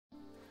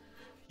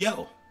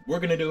Yo,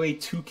 we're gonna do a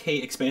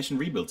 2K expansion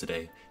rebuild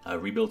today.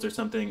 Rebuilds are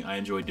something I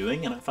enjoy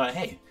doing, and I thought,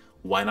 hey,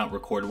 why not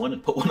record one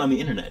and put one on the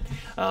internet?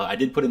 I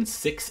did put in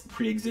 6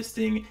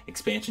 pre-existing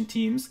expansion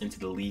teams into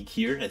the league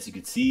here. As you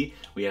can see,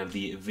 we have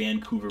the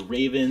Vancouver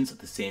Ravens,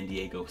 the San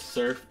Diego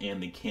Surf, and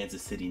the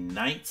Kansas City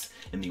Knights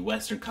in the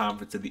Western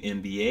Conference of the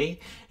NBA.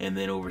 And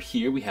then over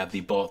here, we have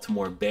the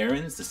Baltimore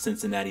Barons, the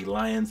Cincinnati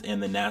Lions,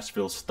 and the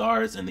Nashville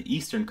Stars in the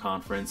Eastern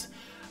Conference.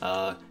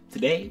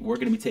 Today, we're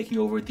going to be taking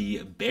over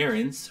the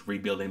Barons,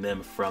 rebuilding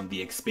them from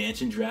the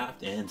expansion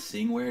draft, and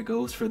seeing where it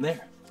goes from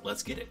there.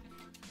 Let's get it.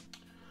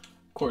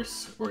 Of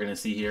course, we're going to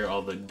see here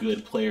all the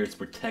good players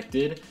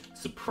protected.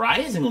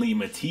 Surprisingly,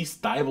 Matisse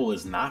Thybulle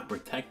is not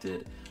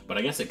protected, but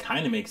I guess it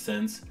kind of makes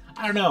sense.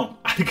 I don't know.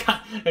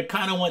 I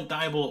kind of want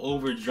Thybulle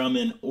over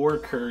Drummond or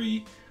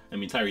Curry. I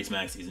mean, Tyrese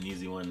Maxey is an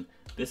easy one.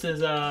 This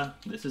is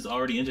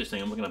already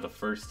interesting. I'm looking at the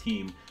first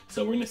team.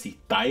 So we're going to see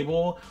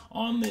Thybulle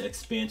on the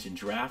expansion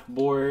draft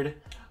board.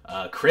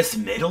 Chris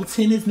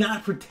Middleton is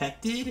not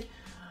protected.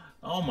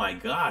 Oh my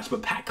gosh,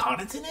 but Pat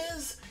Connaughton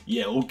is?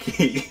 Yeah,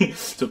 okay.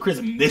 So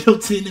Chris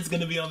Middleton is going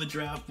to be on the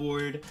draft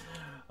board.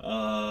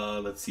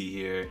 Let's see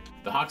here.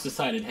 The Hawks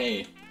decided,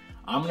 hey,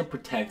 I'm going to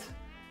protect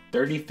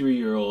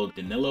 33-year-old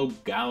Danilo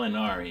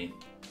Gallinari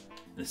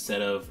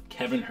instead of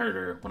Kevin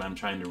Huerter when I'm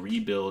trying to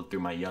rebuild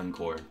through my young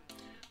core.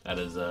 That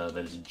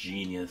is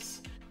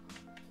genius.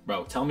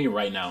 Bro, tell me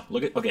right now.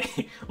 Look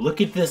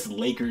at this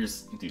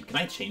Lakers. Dude, can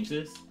I change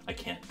this? I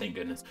can't, thank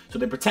goodness. So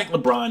they protect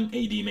LeBron,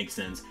 AD makes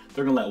sense.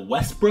 They're gonna let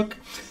Westbrook,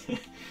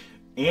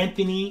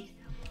 Anthony,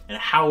 and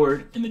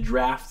Howard in the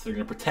draft. They're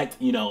gonna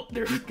protect, you know,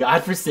 their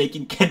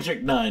godforsaken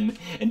Kendrick Nunn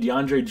and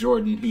DeAndre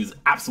Jordan, who's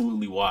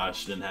absolutely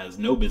washed and has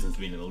no business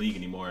being in the league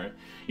anymore.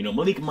 You know,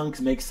 Malik Monk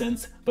makes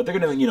sense, but they're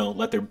gonna, you know,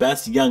 let their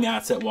best young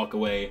asset walk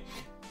away.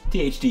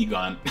 THD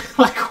gone.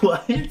 Like,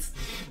 what?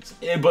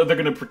 But they're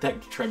gonna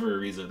protect Trevor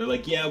Ariza. They're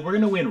like, yeah, we're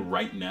gonna win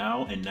right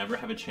now and never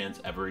have a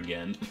chance ever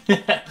again.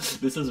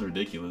 This is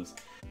ridiculous.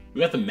 We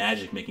got the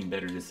Magic making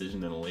better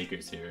decisions than the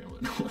Lakers here.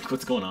 Like,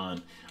 what's going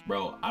on?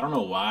 Bro, I don't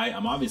know why.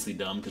 I'm obviously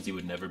dumb because he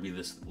would never be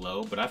this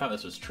low, but I thought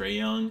this was Trae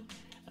Young,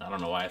 and I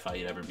don't know why I thought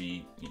he'd ever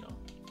be, you know,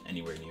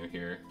 anywhere near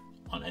here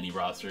on any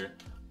roster.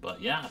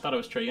 But yeah, I thought it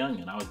was Trae Young,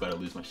 and I was about to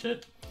lose my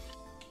shit.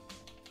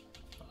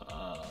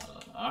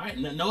 Alright,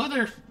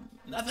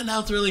 nothing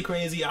else really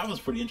crazy. I was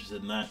pretty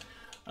interested in that.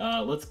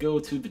 Let's go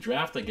to the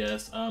draft, I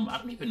guess. I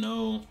don't even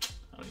know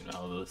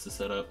how this is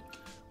set up.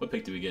 What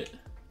pick do we get?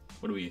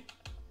 What do we?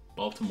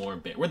 Baltimore.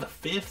 We're the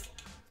 5th.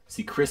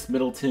 See Chris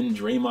Middleton,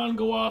 Draymond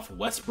go off,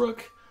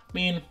 Westbrook. I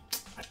mean,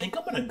 I think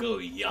I'm gonna go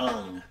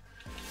young.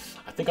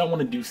 I think I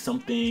want to do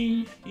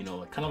something, you know,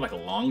 like kind of like a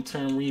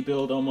long-term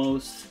rebuild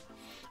almost.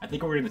 I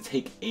think we're gonna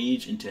take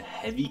age into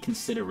heavy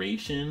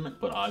consideration,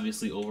 but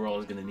obviously overall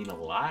is gonna mean a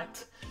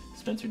lot.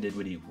 Spencer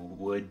Dinwiddie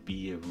would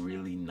be a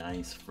really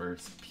nice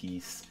first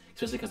piece,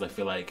 especially because I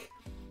feel like,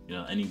 you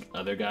know, any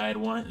other guy I'd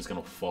want is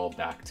gonna fall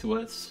back to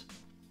us.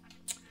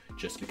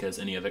 Just because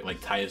any other, like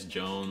Tyus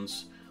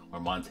Jones or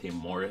Monte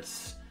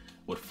Morris,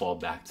 would fall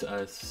back to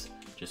us,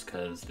 just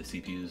because the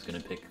CPU is gonna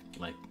pick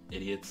like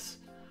idiots.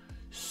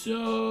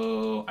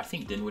 So I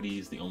think Dinwiddie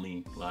is the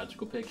only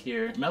logical pick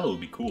here. Melo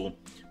would be cool,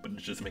 but it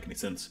just doesn't make any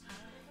sense.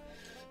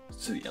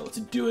 So yeah, let's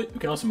do it. We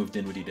can also move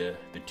Dinwiddie to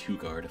the 2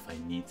 guard if I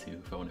need to,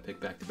 if I want to pick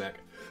back-to-back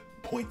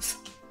points.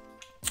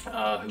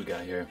 Who we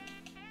got here?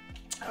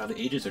 The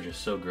ages are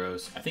just so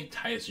gross. I think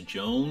Tyus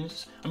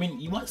Jones. I mean,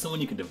 you want someone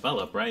you can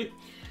develop, right?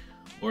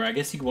 Or I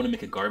guess you want to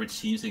make a garbage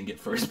team so you can get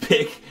first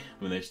pick.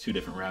 I mean, there's 2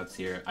 different routes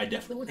here. I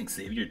definitely want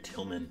Xavier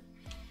Tillman.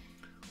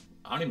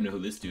 I don't even know who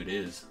this dude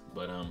is,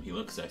 but he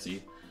looks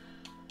sexy.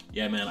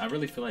 Yeah, man, I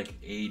really feel like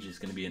age is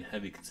going to be in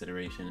heavy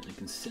consideration. And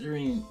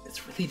considering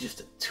it's really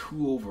just a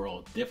 2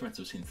 overall difference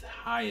between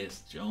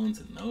Tyus Jones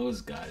and those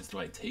guys, do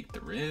I take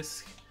the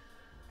risk?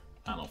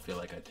 I don't feel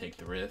like I take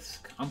the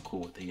risk. I'm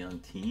cool with the young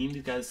team.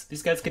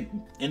 These guys could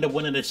end up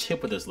winning a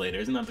chip with us later.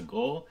 Isn't that the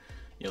goal?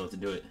 Yeah, let's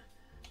do it.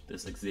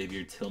 This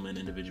Xavier Tillman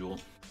individual.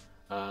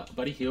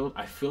 Buddy Hield.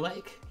 I feel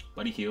like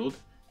Buddy Hield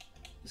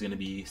is going to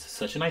be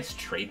such a nice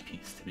trade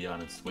piece, to be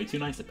honest. Way too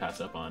nice to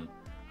pass up on.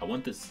 I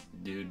want this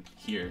dude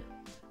here.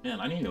 Man,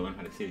 I need to learn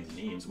how to say these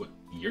names. What,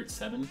 Yurt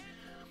 7?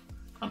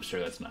 I'm sure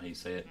that's not how you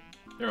say it.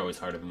 They're always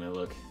harder than they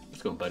look.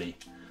 Let's go, buddy.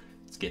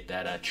 Let's get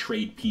that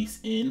trade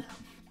piece in.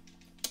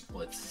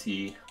 Let's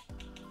see.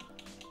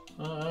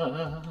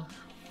 Yeah,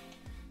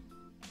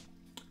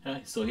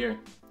 he's still here.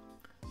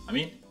 I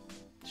mean,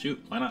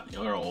 shoot, why not?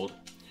 Y'all are old.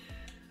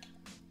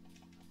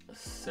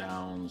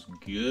 Sounds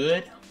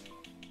good.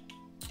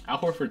 Al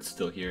Horford's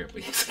still here,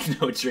 but he's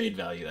like no trade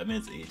value. That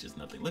man's age is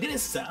nothing. Look at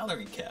his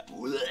salary cap.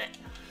 Blech.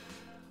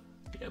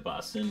 Yeah,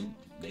 Boston,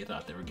 they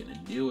thought they were gonna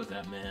deal with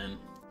that man.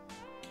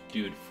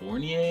 Dude,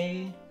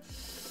 Fournier,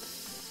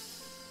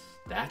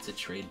 that's a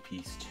trade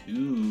piece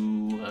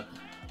too.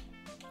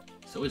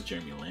 So is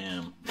Jeremy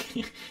Lamb.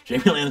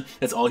 Jeremy Lamb,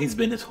 that's all he's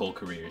been his whole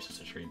career, is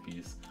just a trade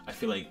piece. I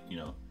feel like, you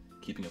know,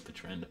 keeping up the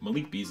trend.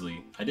 Malik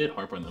Beasley, I did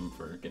harp on them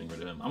for getting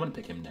rid of him. I'm gonna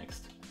pick him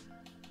next.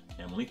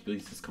 Yeah, Malik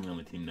Beasley's coming on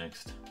the team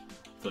next.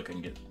 I feel like I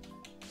can get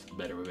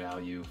better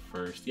value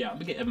first. Yeah, I'm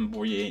gonna get Evan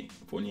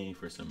Fournier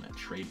for some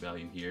trade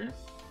value here.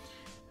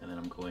 And then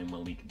I'm going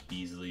Malik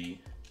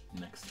Beasley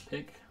next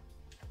pick.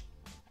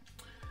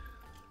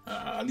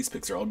 These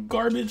picks are all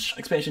garbage.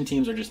 Expansion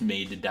teams are just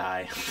made to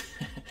die.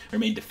 Or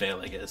made to fail,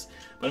 I guess.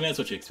 But I mean, that's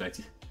what you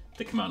expect.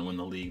 They come out and win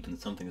the league, then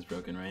something's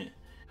broken, right?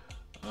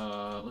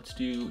 Let's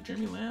do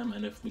Jeremy Lamb,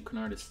 and if Luke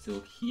Kennard is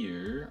still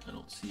here, I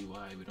don't see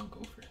why we don't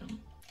go for him.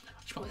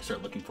 I should probably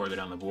start looking further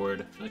down the board.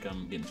 I feel like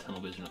I'm getting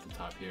tunnel vision at the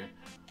top here.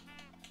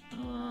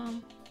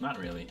 Not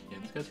really. Yeah,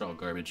 these guys are all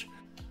garbage.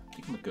 I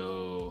think I'm gonna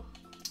go...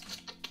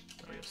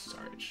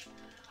 Sarge.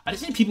 I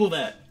just need people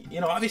that,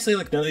 you know, obviously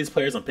like none of these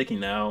players I'm picking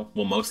now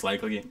will most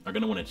likely are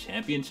gonna win a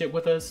championship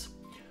with us.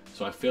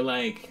 So I feel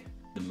like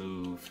the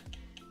move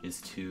is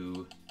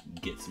to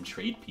get some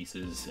trade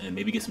pieces and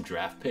maybe get some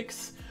draft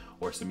picks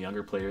or some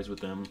younger players with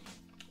them.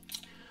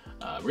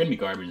 We're gonna be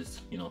garbage,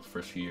 you know, the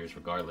first few years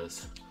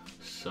regardless.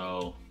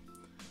 So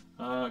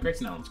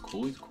Grayson Allen's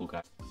cool. He's a cool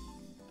guy.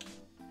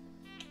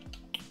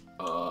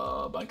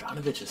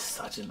 Bogdanovich is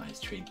such a nice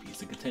trade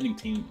piece. A contending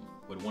team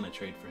would want to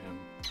trade for him.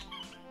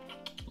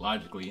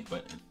 Logically,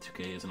 but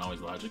 2K isn't always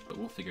logic, but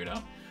we'll figure it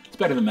out. It's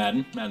better than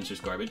Madden. Madden's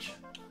just garbage.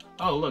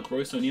 Oh, look,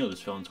 Royce O'Neal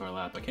just fell into our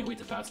lap. I can't wait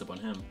to pass up on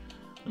him.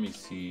 Let me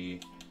see.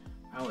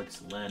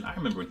 Alex Len. I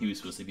remember when he was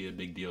supposed to be a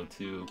big deal,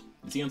 too.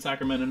 Is he on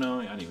Sacramento now?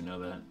 I didn't even know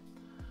that.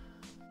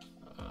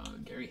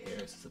 Gary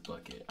Harris is a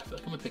bucket. I feel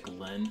like I'm going to pick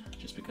Len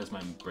just because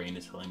my brain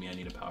is telling me I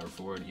need a power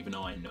forward, even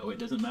though I know it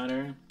doesn't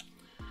matter.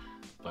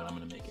 But I'm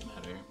going to make it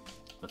matter.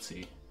 Let's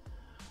see.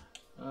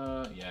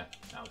 Yeah,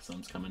 Alex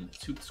Len's coming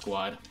to the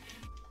squad.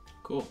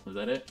 Cool, is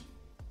that it?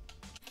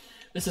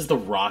 This is the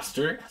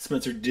roster.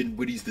 Spencer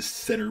Dinwiddie's the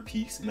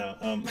centerpiece. No,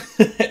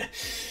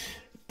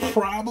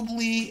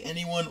 probably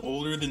anyone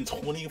older than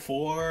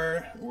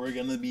 24 we're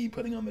gonna be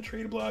putting on the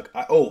trade block.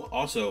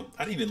 Also,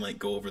 I didn't even like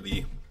go over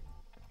the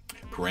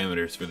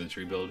parameters for this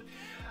rebuild.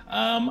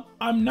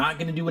 I'm not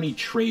gonna do any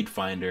Trade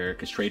Finder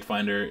because Trade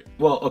Finder,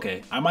 well,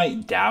 okay, I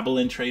might dabble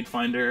in Trade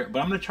Finder,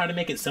 but I'm gonna try to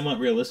make it somewhat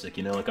realistic,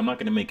 you know, like I'm not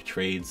gonna make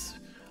trades.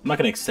 I'm not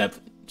gonna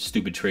accept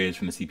stupid trades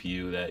from the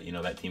CPU that, you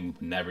know, that team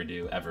would never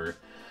do ever.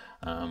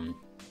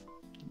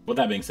 With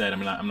that being said,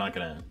 I'm not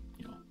gonna,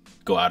 you know,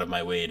 go out of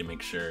my way to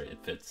make sure it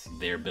fits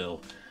their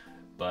bill.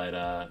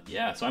 But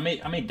yeah, so I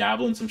may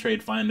dabble in some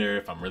Trade Finder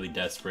if I'm really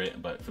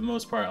desperate, but for the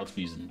most part I'll just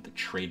be using the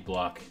trade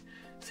block,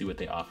 see what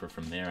they offer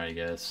from there, I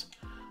guess.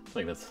 I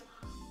feel like that's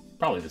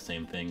probably the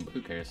same thing, but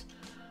who cares?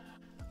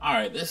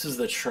 Alright, this is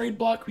the trade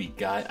block we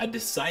got. I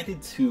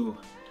decided to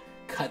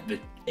cut the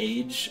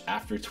age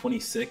after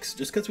 26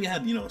 just because we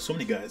had, you know, so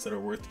many guys that are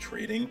worth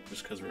trading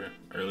just because we're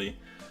early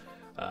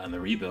in the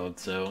rebuild.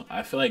 So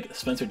I feel like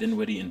Spencer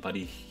Dinwiddie and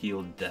Buddy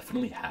Hield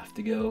definitely have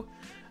to go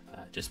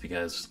just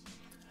because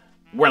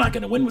we're not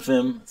going to win with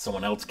them.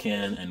 Someone else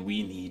can, and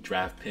we need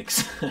draft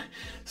picks.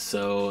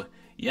 So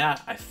yeah,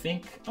 I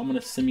think I'm going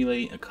to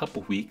simulate a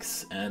couple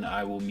weeks and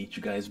I will meet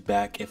you guys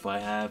back if I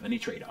have any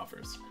trade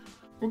offers.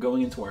 We're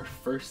going into our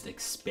first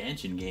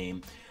expansion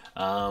game.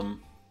 Let's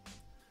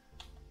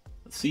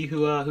see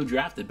who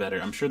drafted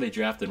better. I'm sure they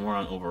drafted more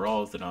on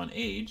overalls than on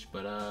age,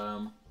 but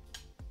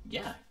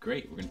yeah,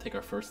 great. We're gonna take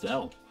our first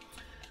L.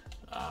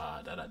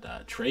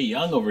 Trae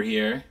Young over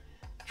here,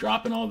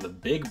 dropping all the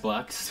big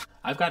bucks.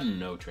 I've gotten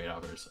no trade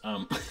offers.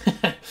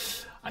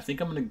 I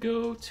think I'm gonna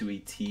go to a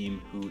team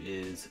who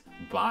is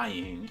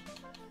buying,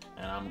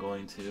 and I'm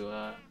going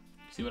to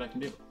see what I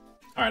can do.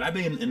 All right, I've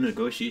been in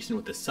negotiation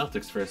with the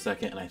Celtics for a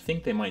second, and I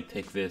think they might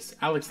take this.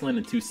 Alex Len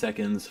in 2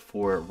 seconds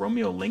for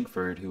Romeo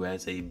Langford, who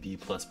has a B+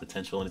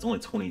 potential, and he's only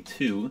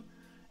 22,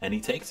 and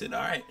he takes it.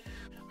 All right,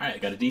 I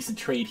got a decent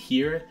trade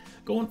here.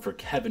 Going for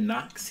Kevin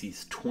Knox,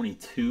 he's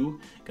 22.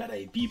 Got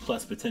a B+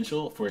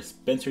 potential for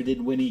Spencer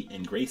Dinwiddie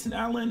and Grayson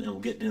Allen, and we'll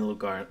get Danilo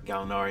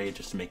Gallinari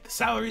just to make the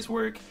salaries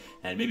work,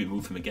 and maybe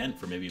move him again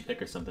for maybe a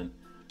pick or something.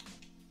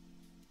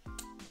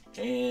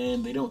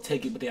 And they don't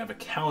take it, but they have a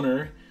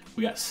counter.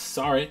 We got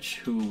Saric,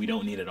 who we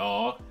don't need at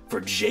all, for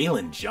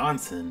Jalen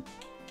Johnson.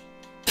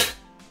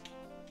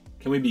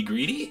 Can we be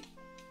greedy?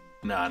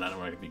 Nah, not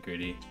gonna be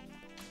greedy.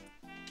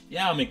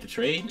 Yeah, I'll make the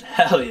trade.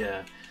 Hell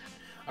yeah.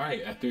 All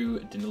right, I threw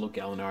Danilo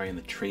Gallinari in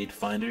the Trade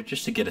Finder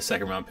just to get a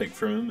second-round pick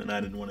from him, and I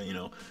didn't want to, you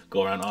know,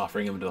 go around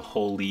offering him to the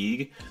whole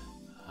league.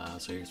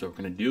 So here's what we're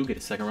gonna do: get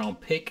a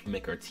second-round pick,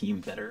 make our team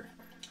better.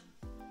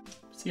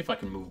 See if I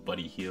can move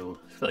Buddy Hield.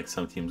 I feel like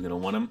some team's gonna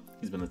want him.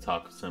 He's been the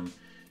talk of some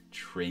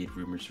trade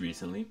rumors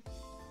recently.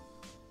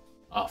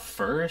 A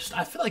first?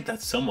 I feel like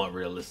that's somewhat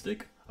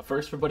realistic. A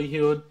first for Buddy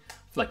Hield?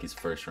 I feel like he's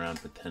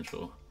first-round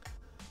potential.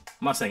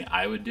 I'm not saying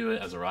I would do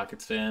it as a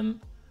Rockets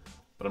fan,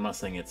 but I'm not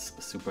saying it's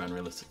super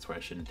unrealistic to where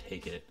I shouldn't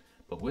take it.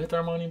 But with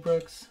Armani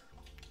Brooks,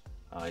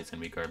 he's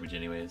gonna be garbage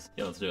anyways.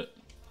 Yeah, let's do it.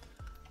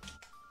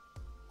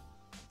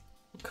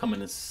 I'm coming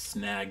to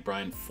snag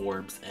Brian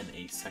Forbes and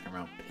a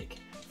second-round pick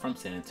from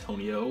San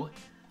Antonio.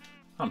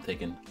 I'm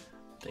taking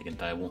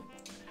Thibault.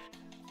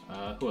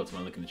 Who else am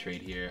I looking to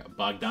trade here?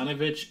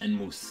 Bogdanovich and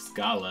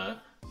Muscala.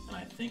 And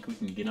I think we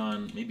can get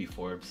on, maybe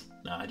Forbes.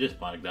 Nah, I just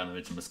bought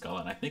Bogdanovich and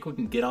Muscala, and I think we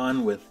can get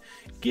on with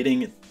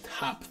getting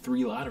top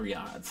 3 lottery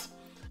odds.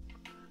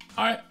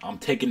 All right, I'm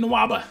taking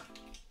Nwaba.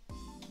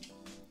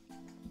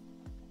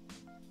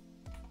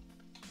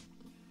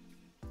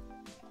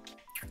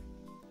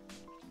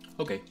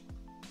 Okay.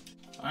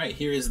 All right,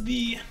 here is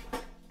the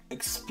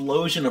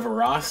explosion of a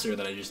roster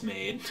that I just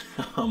made.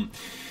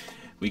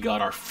 We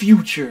got our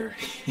future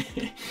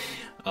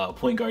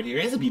point guard here.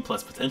 He has a B+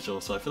 potential,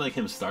 so I feel like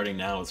him starting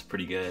now is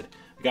pretty good.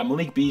 We got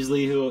Malik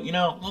Beasley, who, you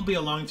know, won't be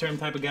a long-term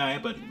type of guy,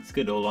 but it's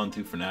good to hold on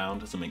to for now.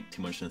 Doesn't make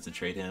too much sense to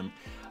trade him.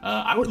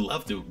 I would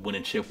love to win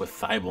a chip with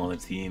Thibault on the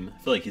team.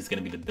 I feel like he's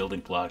going to be the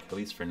building block, at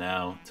least for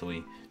now, until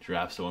we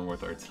draft someone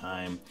worth our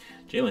time.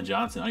 Jalen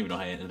Johnson, I don't even know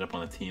how he ended up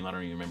on the team. I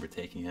don't even remember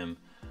taking him.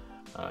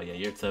 Yeah,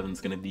 Year 7's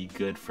going to be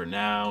good for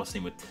now.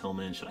 Same with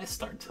Tillman. Should I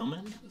start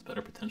Tillman? He has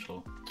better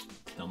potential.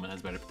 Tillman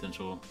has better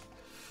potential.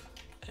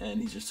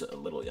 And he's just a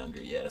little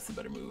younger. Yeah, that's a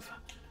better move.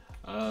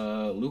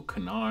 Luke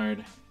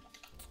Kennard.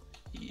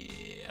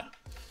 Yeah.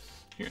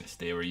 You're going to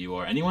stay where you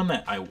are. Anyone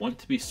that I want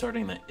to be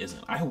starting that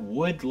isn't. I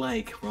would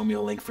like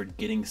Romeo Langford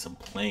getting some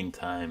playing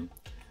time.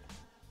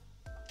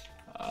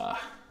 But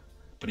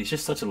he's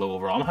just such a low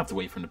overall. I'm going to have to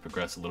wait for him to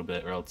progress a little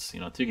bit, or else, you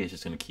know, 2K's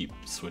just going to keep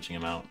switching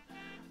him out.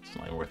 It's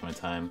not worth my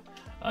time.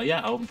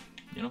 Yeah, I'll,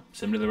 you know,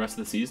 send him to the rest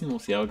of the season. We'll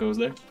see how it goes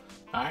there.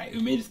 All right,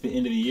 we made it to the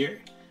end of the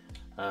year.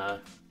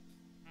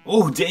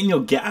 Oh,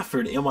 Daniel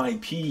Gafford,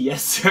 MIP,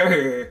 yes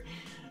sir.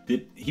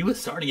 He was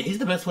starting. He's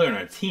the best player on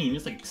our team.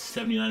 He's like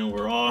 79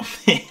 overall.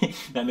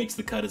 That makes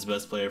the cut as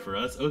best player for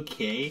us.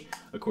 Okay.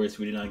 Of course,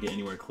 we did not get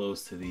anywhere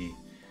close to the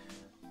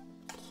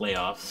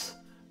playoffs,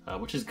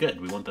 which is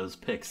good. We want those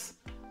picks.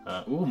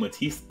 Ooh,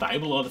 Matisse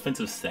Thybulle, all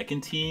defensive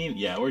second team.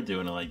 Yeah, we're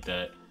doing it like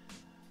that.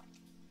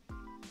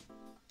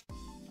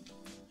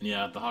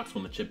 Yeah, the Hawks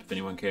won the chip if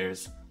anyone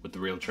cares, with the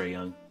real Trae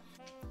Young.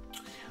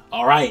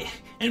 All right,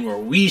 and where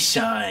we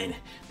shine,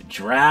 the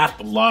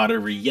draft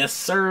lottery, yes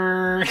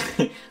sir.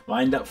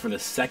 Lined up for the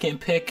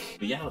second pick.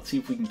 But yeah, let's see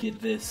if we can get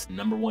this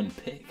 #1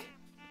 pick.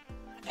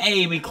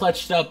 Hey, we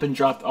clutched up and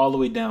dropped all the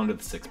way down to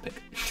the 6th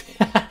pick.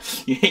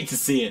 You hate to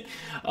see it.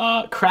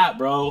 Crap,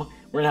 bro.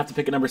 We're gonna have to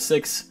pick a number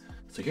 6.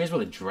 So here's what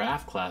the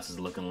draft class is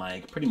looking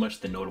like. Pretty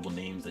much the notable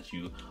names that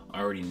you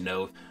already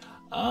know.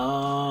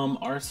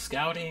 Our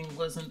scouting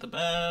wasn't the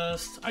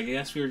best. I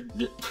guess we were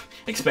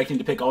expecting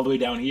to pick all the way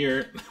down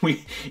here.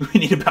 We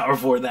need a power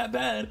forward that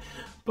bad,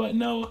 but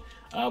no.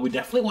 We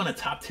definitely want a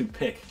top 2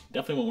 pick.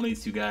 Definitely want one of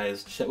these 2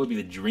 guys. That would be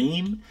the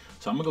dream.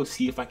 So I'm gonna go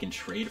see if I can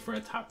trade for a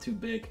top 2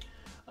 pick.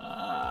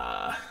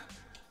 Yeah,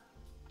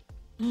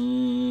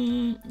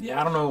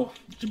 I don't know.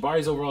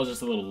 Jabari's overall is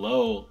just a little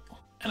low,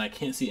 and I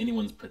can't see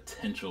anyone's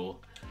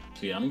potential.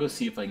 So yeah, I'm gonna go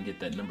see if I can get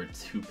that number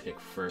 2 pick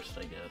first,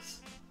 I guess.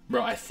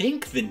 Bro, I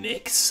think the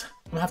Knicks,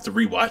 I'm gonna have to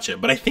rewatch it,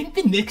 but I think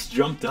the Knicks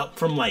jumped up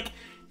from like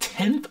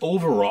 10th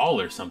overall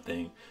or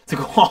something to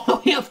go all the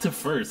way up to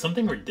 1st.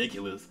 Something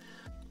ridiculous.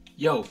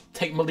 Yo,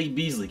 take Malik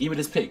Beasley. Give it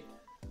his pick.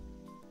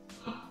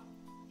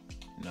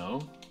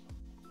 No.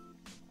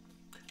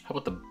 How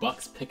about the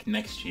Bucks pick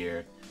next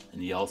year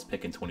and y'all's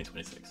pick in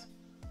 2026?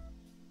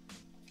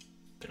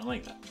 They don't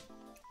like that.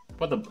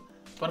 What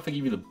if I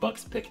give you the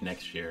Bucks pick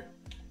next year?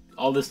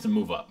 All this to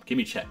move up. Give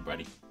me Chet,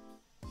 buddy.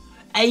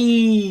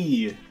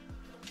 Hey!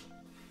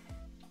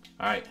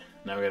 Alright,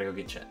 now we gotta go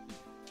get Chet.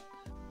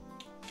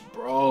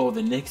 Bro,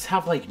 the Knicks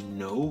have like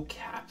no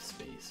cap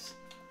space.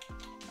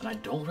 And I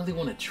don't really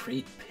want to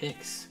trade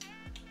picks.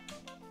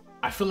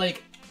 I feel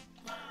like,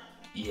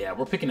 yeah,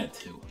 we're picking at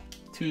 2.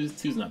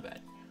 Two's not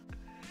bad.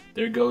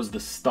 There goes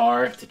the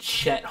star to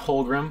Chet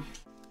Holmgren.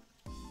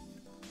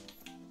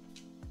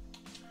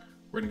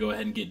 We're gonna go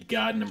ahead and get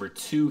God number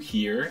 2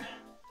 here.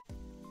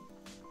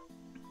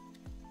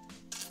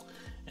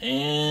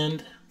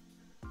 And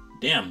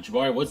damn,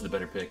 Jabari was the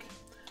better pick.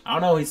 I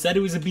don't know, he said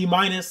he was a B-.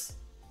 This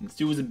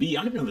dude was a B.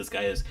 I don't even know who this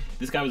guy is.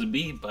 This guy was a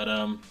B, but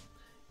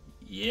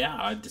yeah,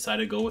 I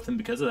decided to go with him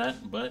because of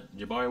that. But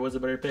Jabari was a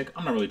better pick.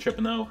 I'm not really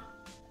tripping though.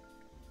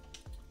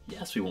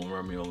 Yes, we won't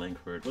Romeo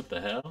Langford. What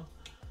the hell?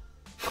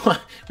 We're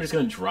just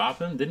gonna drop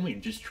him? Didn't we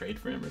just trade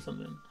for him or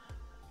something?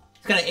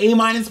 He's got an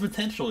A-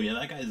 potential.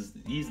 Yeah,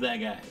 he's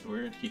that guy.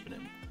 We're keeping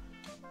him.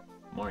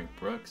 Maury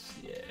Brooks.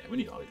 Yeah, we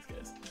need all these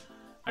guys.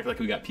 Act like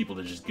we got people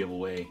to just give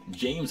away.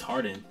 James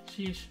Harden.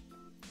 Sheesh.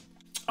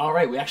 All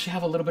right, we actually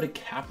have a little bit of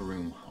cap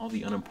room. All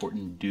the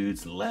unimportant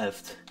dudes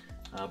left.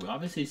 We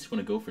obviously just want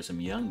to go for some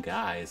young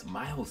guys.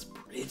 Miles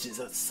Bridges,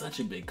 that's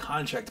such a big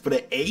contract, but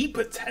an A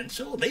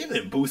potential? They've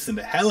been boosting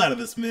the hell out of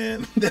this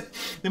man.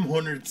 them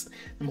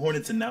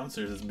Hornets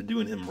announcers has been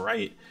doing him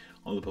right.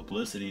 All the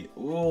publicity.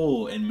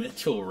 Ooh, and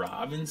Mitchell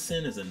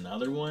Robinson is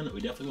another one.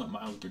 We definitely want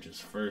Miles Bridges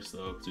first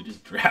though, because we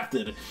just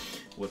drafted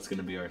what's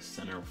gonna be our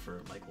center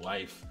for like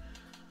life.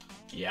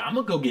 Yeah, I'm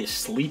gonna go get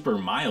sleeper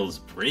Miles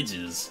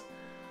Bridges.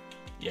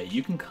 Yeah,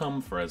 you can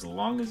come for as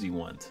long as you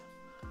want.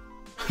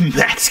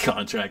 Max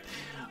contract.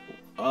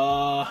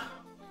 I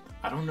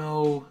don't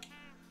know.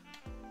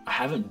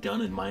 haven't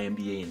done in my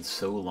NBA in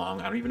so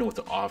long. I don't even know what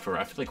to offer.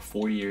 I feel like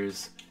 4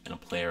 years and a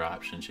player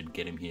option should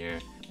get him here.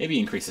 Maybe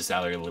increase the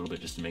salary a little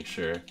bit just to make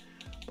sure.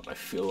 But I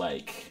feel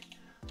like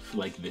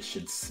this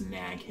should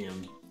snag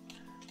him.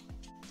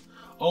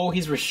 Oh,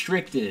 he's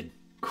restricted.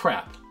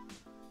 Crap.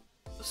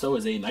 So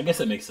is Aiden. I guess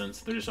that makes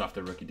sense. They're just off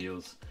their rookie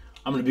deals.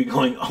 I'm going to be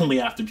going only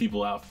after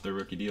people off their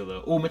rookie deal,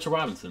 though. Oh, Mitchell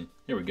Robinson.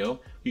 Here we go.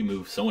 We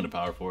move someone to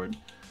power forward.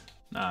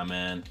 Nah,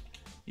 man.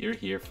 You're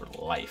here for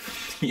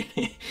life.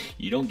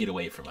 You don't get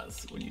away from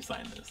us when you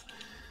sign this.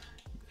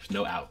 There's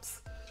no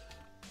outs.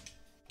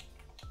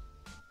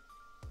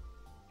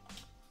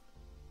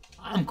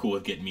 I'm cool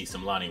with getting me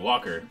some Lonnie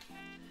Walker.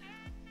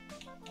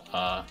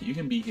 You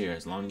can be here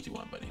as long as you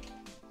want, buddy.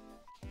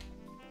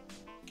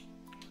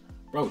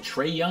 Bro,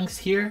 Trae Young's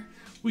here?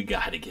 We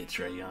gotta get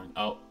Trae Young.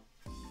 Oh,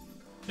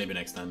 maybe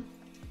next time.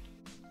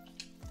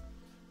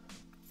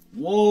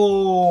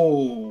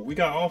 Whoa, we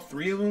got all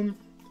 3 of them?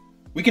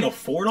 We can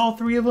afford all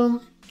 3 of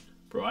them?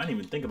 Bro, I didn't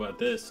even think about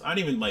this. I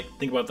didn't even like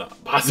think about the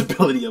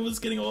possibility of us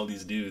getting all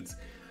these dudes.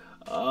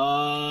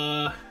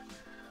 Well,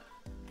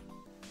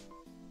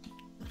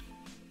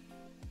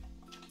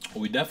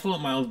 we definitely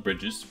want Miles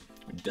Bridges.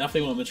 We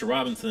definitely want Mitchell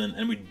Robinson.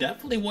 And we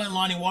definitely want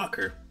Lonnie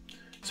Walker.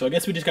 So I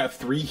guess we just got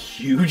 3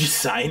 huge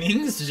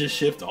signings to just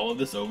shift all of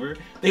this over.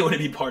 They want to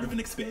be part of an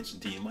expansion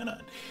team. Why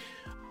not?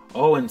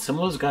 Oh, and some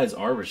of those guys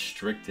are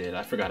restricted.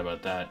 I forgot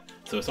about that.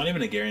 So it's not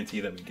even a guarantee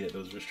that we get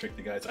those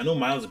restricted guys. I know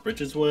Miles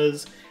Bridges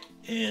was,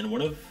 and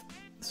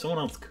someone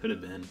else could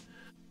have been.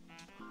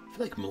 I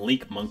feel like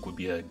Malik Monk would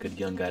be a good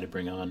young guy to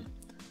bring on.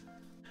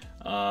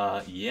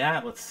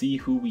 Yeah, let's see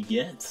who we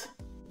get.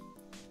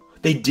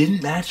 They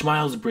didn't match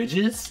Miles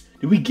Bridges?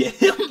 Did we get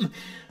him?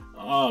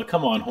 Oh,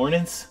 come on,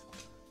 Hornets.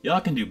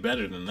 Y'all can do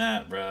better than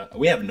that, bruh.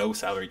 We have no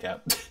salary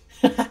cap.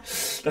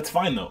 That's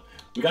fine, though.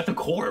 We got the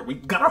core. We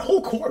got our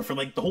whole core for,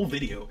 like, the whole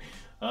video.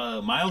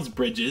 Miles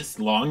Bridges,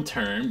 long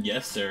term.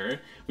 Yes,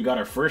 sir. We got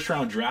our first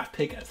round draft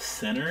pick at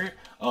center.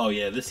 Oh,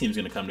 yeah, this team's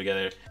going to come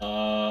together.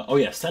 Oh,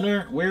 yeah,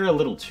 center. We're a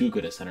little too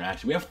good at center,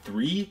 actually. We have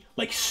 3,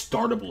 like,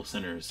 startable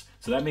centers.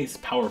 So that makes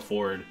power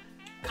forward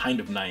kind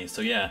of nice.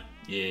 So, yeah.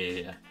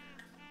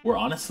 We're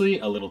honestly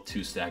a little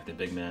too stacked at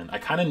big man. I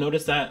kind of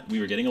noticed that we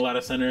were getting a lot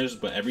of centers,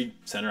 but every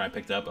center I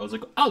picked up, I was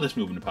like, I'll just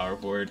move him to power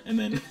forward. And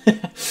then,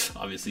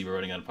 obviously, we're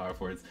running out of power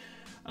forwards.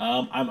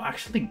 I'm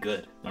actually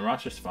good. My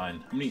roster's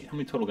fine. How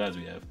many total guys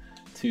do we have?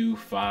 2,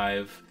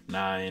 5,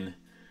 9,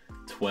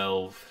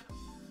 12.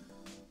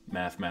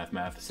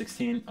 Math.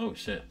 16. Oh,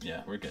 shit.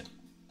 Yeah, we're good.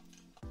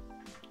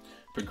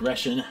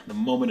 Progression, the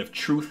moment of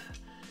truth.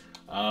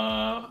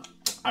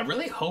 I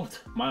really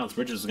hoped Miles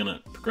Bridges was going to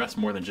progress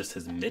more than just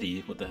his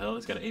midi. What the hell?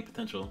 He's got an A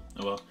potential.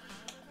 Oh,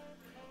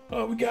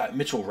 well. We got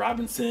Mitchell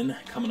Robinson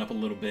coming up a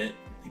little bit.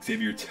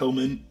 Xavier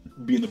Tillman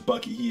being the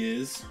bucket he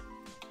is.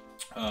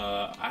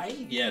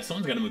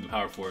 Someone's got to move the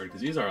power forward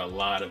because these are a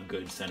lot of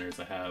good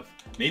centers I have.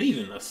 Maybe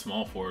even a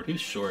small forward.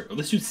 Who's short? Oh,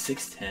 this dude's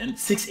 6'10",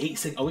 6'8",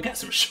 6. Oh, we got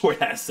some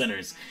short-ass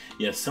centers.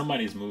 Yeah,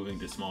 somebody's moving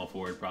to small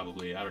forward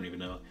probably. I don't even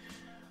know.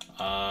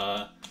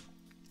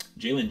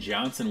 Jalen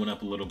Johnson went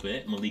up a little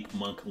bit. Malik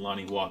Monk,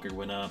 Lonnie Walker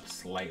went up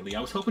slightly. I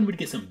was hoping we'd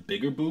get some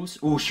bigger boosts.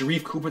 Ooh,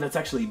 Sharif Cooper, that's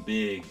actually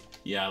big.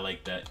 Yeah, I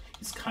like that.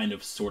 He's kind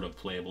of sort of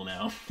playable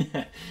now.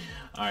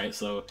 Alright,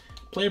 so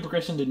player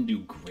progression didn't do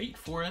great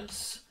for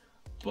us.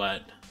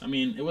 But, I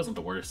mean, it wasn't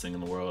the worst thing in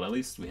the world. At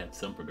least we had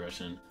some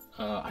progression.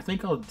 I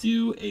think I'll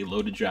do a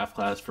loaded draft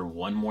class for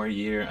 1 more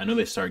year. I know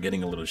they start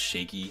getting a little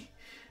shaky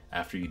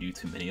after you do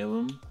too many of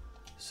them.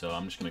 So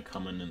I'm just going to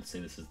come in and say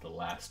this is the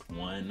last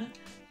one.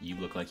 You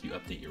look like you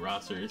update your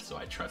rosters, so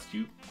I trust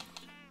you.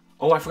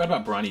 Oh, I forgot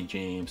about Bronny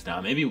James.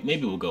 Now, maybe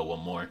we'll go 1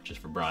 more just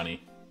for Bronny.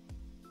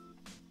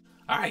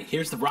 All right,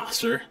 here's the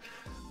roster.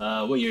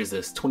 What year is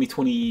this?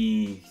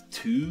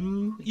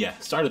 2022? Yeah,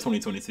 start of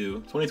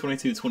 2022.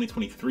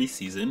 2022-2023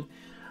 season.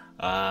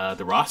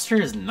 The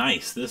roster is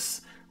nice.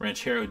 This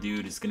Ranchero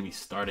dude is going to be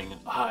starting.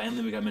 And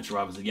then we got Mitchell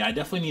Robinson. Yeah, I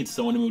definitely need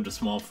someone to move to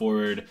small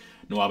forward.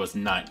 Nwaba's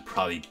not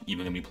probably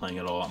even going to be playing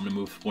at all. I'm going to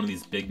move one of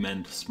these big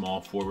men to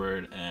small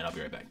forward, and I'll be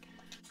right back.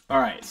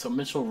 All right, so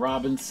Mitchell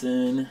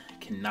Robinson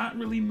cannot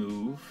really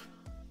move.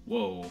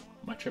 Whoa,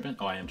 am I tripping?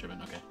 Oh, I am tripping.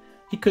 Okay.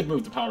 He could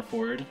move to power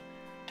forward.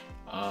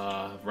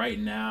 Right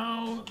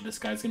now, this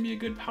guy's going to be a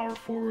good power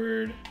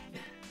forward.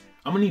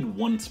 I'm going to need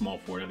 1 small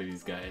forward out of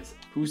these guys.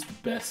 Who's the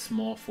best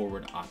small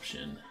forward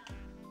option?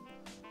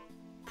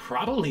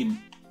 Probably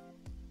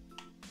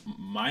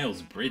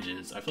Miles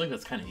Bridges. I feel like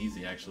that's kind of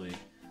easy, actually.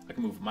 I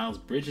can move Miles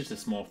Bridges to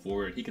small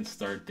forward. He can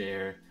start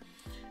there.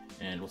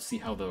 And we'll see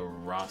how the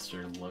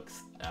roster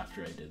looks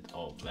after I did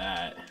all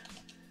that.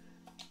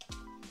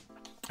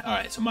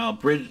 Alright, so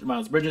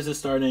Miles Bridges is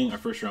starting, our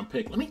first round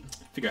pick. Let me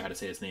figure out how to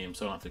say his name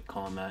so I don't have to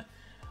call him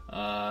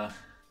that.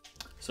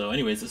 So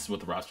anyways, this is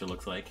what the roster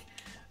looks like.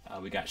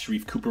 We got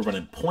Sharif Cooper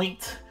running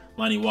point.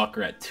 Lonnie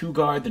Walker at 2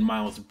 guard, then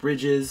Miles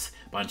Bridges,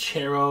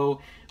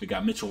 Banchero, we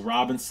got Mitchell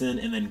Robinson,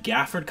 and then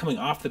Gafford coming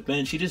off the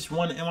bench. He just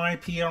won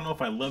MIP. I don't know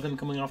if I love him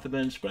coming off the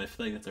bench, but I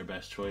feel like that's our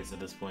best choice at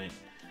this point.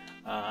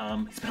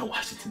 He's been at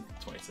Washington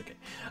twice. Okay.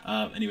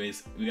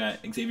 Anyways, we got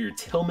Xavier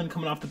Tillman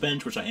coming off the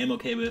bench, which I am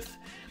okay with.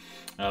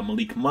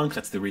 Malik Monk,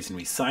 that's the reason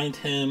we signed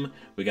him.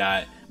 We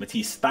got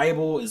Matisse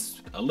Thybulle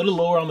is a little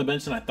lower on the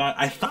bench than I thought.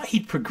 I thought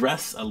he'd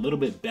progress a little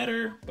bit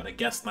better, but I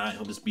guess not.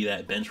 He'll just be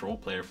that bench role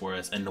player for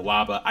us. And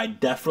Nwaba, I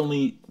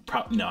definitely,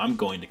 no, I'm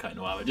going to cut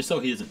Nwaba just so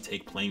he doesn't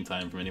take playing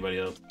time from anybody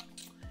else.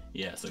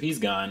 Yeah, so he's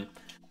gone.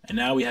 And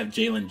now we have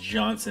Jalen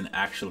Johnson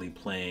actually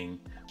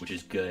playing, which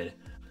is good.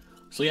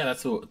 So yeah,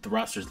 that's what the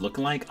roster's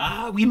looking like.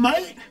 We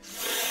might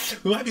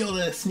be able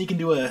to sneak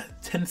into a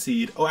 10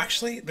 seed. Oh,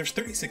 actually, there's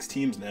 36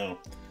 teams now.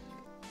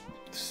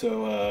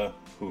 So,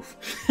 oof.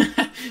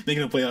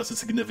 Making the playoffs is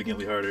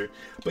significantly harder.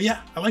 But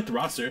yeah, I like the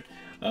roster.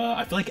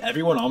 I feel like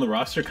everyone on the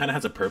roster kind of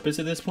has a purpose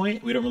at this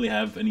point. We don't really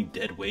have any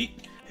dead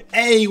weight.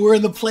 Hey, we're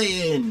in the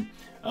play-in.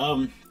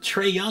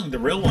 Trae Young, the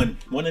real one,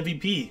 won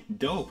MVP.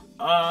 Dope.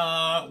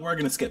 We're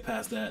gonna skip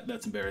past that.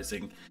 That's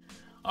embarrassing.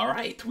 All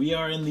right, we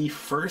are in the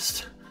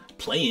first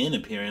play-in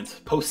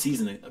appearance,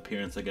 postseason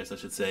appearance, I guess I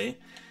should say,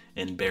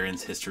 in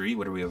Barron's history.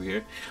 What are we over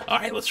here? All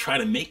right, let's try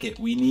to make it.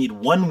 We need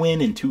 1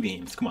 win in 2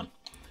 games. Come on.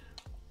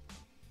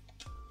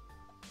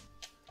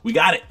 We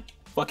got it.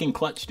 Fucking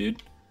clutch,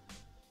 dude.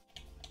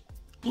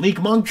 Malik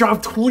Monk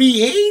dropped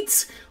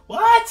 28?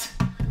 What?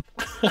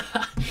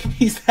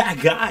 He's that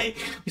guy.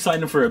 We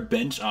signed him for a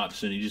bench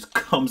option. He just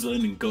comes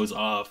in and goes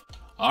off.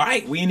 All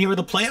right, we in here with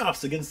the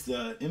playoffs against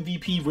the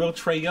MVP real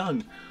Trae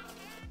Young.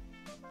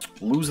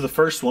 Lose the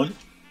first one.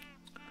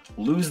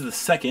 Lose the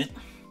second.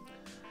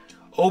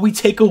 Oh, we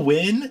take a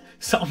win?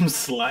 Something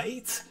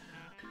slight?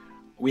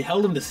 We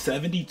held him to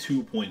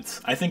 72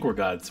 points. I think we're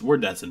gods. We're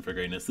destined for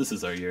greatness. This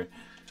is our year.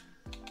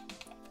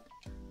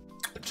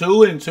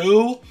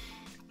 2-2.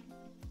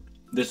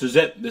 This is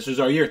it. This is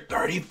our year.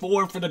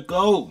 34 for the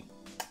GOAT.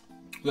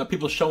 We got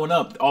people showing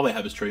up. All they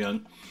have is Trae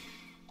Young.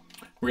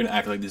 We're going to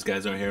act like these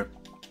guys aren't here.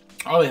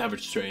 All they have is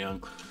Trae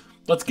Young.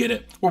 Let's get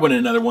it. We're winning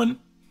another one.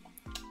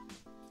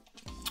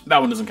 That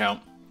one doesn't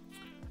count.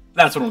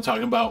 That's what I'm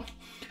talking about.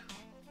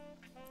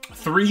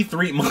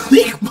 3-3.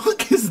 Malik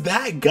Monk is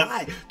that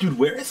guy. Dude,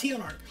 where is he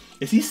on our...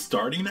 Is he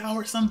starting now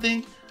or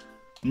something?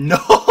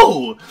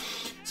 No!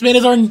 This man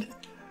is our...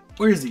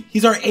 Where is he?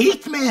 He's our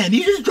 8th man.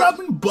 He's just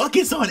dropping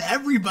buckets on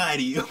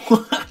everybody.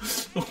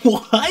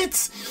 What?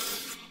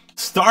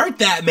 Start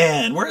that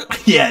man.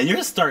 Yeah,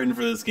 you're starting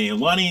for this game.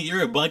 Lonnie,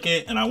 you're a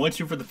bucket, and I want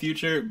you for the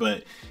future,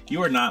 but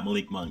you are not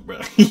Malik Monk,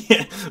 bro.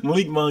 Yeah,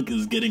 Malik Monk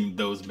is getting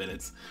those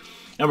minutes.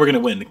 And we're going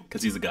to win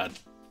because he's a god.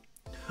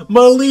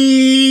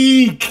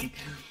 Malik!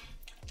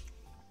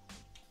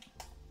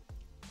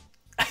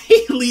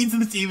 He leads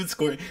the team in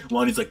scoring.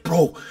 Lonnie's like,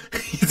 bro,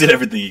 he did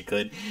everything he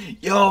could.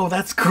 Yo,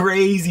 that's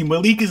crazy.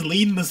 Malik is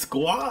leading the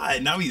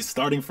squad. Now he's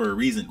starting for a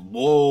reason.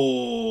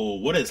 Whoa,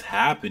 what is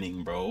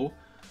happening, bro?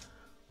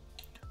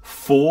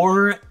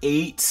 4,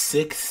 8,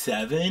 6,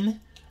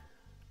 7.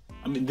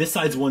 I mean, this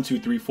side's 1, 2,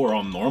 3, 4,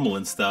 all normal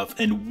and stuff.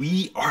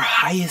 And our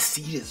highest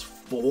seed is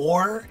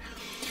 4?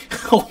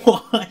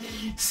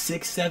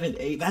 6, 7,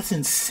 8. That's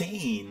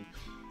insane.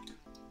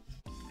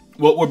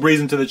 Well, we're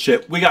breezing to the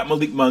chip. We got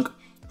Malik Monk.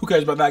 Who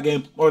cares about that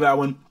game or that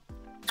one?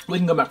 We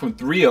can come back from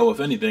 3-0 if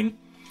anything.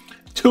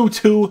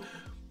 2-2.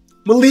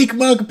 Malik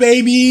Monk,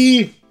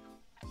 baby!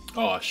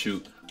 Oh,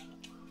 shoot.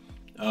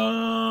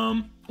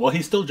 Well,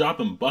 he's still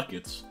dropping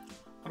buckets.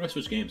 How do I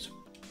switch games?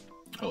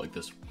 I like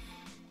this.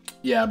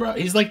 Yeah, bro.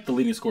 He's like the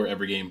leading scorer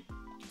every game.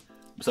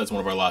 Besides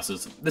one of our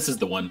losses. This is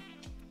the one.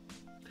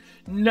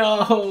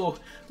 No!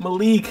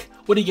 Malik!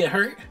 What, did he get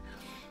hurt?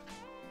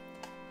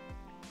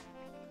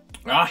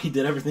 Ah, he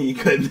did everything he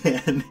could,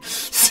 man.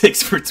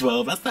 6 for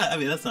 12. That's not, I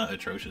mean, that's not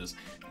atrocious.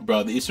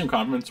 Bro, the Eastern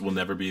Conference will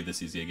never be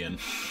this easy again.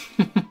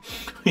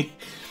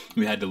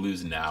 We had to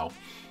lose now.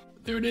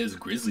 There it is.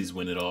 Grizzlies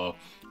win it all.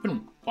 I've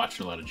been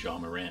watching a lot of Ja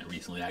Morant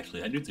recently,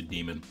 actually. That dude's a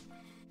demon.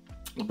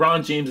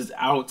 LeBron James is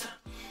out.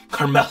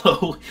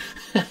 Carmelo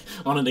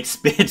on an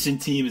expansion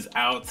team is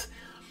out.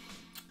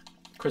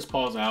 Chris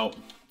Paul's out.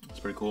 That's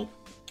pretty cool.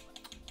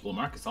 Well,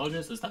 Marcus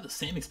Aldridge, is that the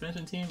same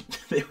expansion team?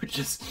 They're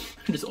just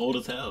old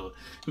as hell.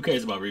 Who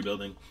cares about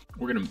rebuilding?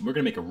 We're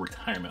gonna make a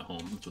retirement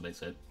home. That's what they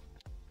said.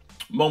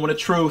 Moment of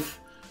truth.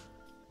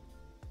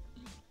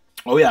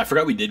 Oh yeah, I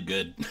forgot we did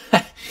good.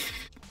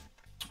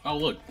 Oh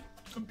look,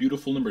 a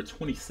beautiful number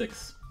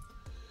 26.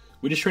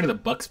 We just traded the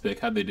Bucks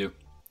pick. How'd they do?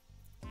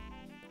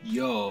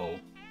 Yo,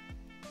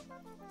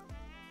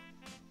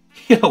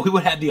 we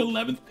would have the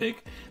 11th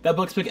pick. That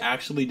Bucks pick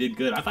actually did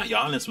good. I thought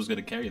Giannis was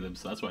gonna carry them,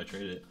 so that's why I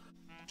traded it.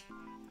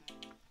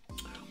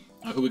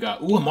 Who we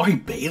got? Ooh, Amari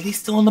Bailey's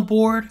still on the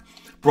board?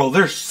 Bro,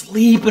 they're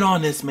sleeping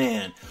on this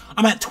man.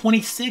 I'm at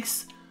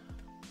 26.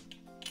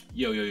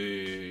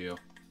 Yo.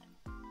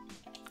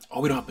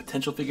 Oh, we don't have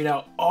potential figured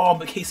out. Oh,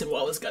 but Casey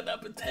Wallace got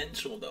that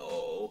potential,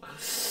 though.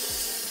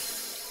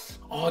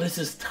 Oh, this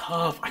is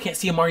tough. I can't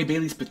see Amari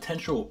Bailey's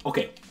potential.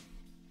 Okay,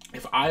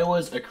 if I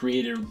was a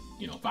creator,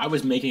 if I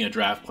was making a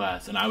draft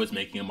class and I was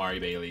making Amari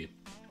Bailey,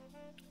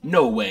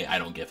 no way I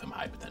don't give him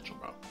high potential,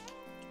 bro.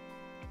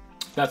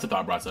 That's the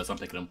thought process. I'm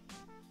picking him.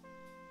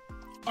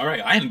 All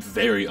right, I am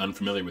very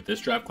unfamiliar with this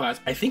draft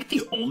class. I think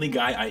the only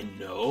guy I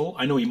know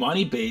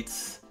Imani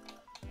Bates,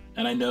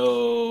 and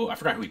I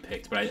forgot who he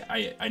picked, but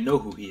I know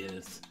who he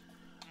is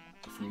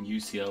from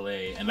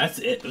UCLA, and that's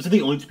it. Those are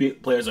the only two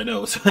players I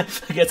know. So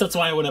I guess that's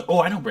why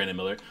I know Brandon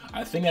Miller.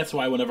 I think that's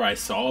why whenever I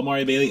saw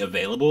Amari Bailey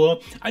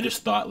available, I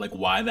just thought, like,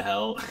 why the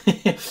hell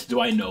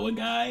do I know a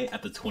guy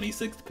at the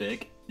 26th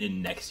pick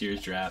in next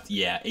year's draft?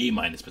 Yeah, A-,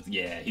 but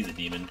yeah, he's a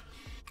demon.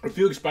 A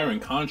few expiring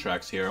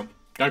contracts here.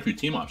 Got a few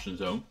team options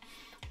though.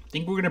 I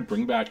think we're gonna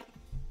bring back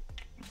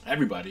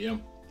everybody. Yeah,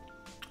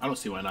 I don't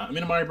see why not. I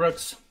mean, Amari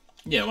Brooks.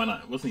 Yeah, why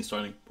not? Wasn't he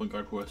starting point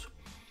guard for us?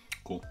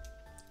 Cool.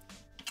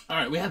 All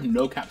right, we have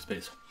no cap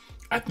space.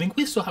 I think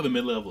we still have a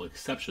mid-level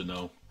exception,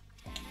 though.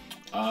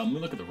 Let me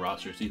look at the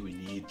roster, see who we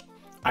need.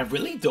 I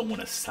really don't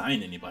want to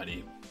sign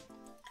anybody.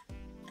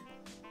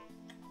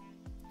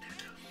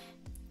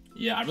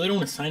 Yeah, I really don't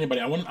want to sign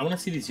anybody. I want to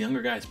see these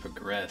younger guys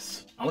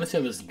progress. I want to see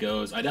how this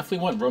goes. I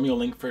definitely want Romeo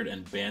Langford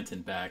and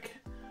Banton back.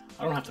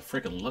 I don't have to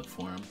freaking look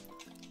for him.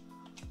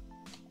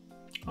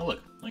 Oh,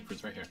 look.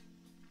 Langford's right here.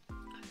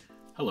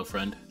 Hello,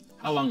 friend.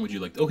 How long would you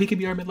like to... Oh, he could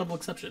be our mid-level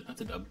exception. That's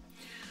a dub.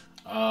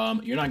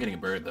 You're not getting a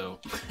bird, though.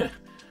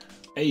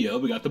 Hey, yo,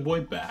 we got the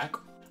boy back.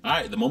 All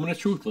right, the moment of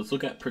truth. Let's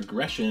look at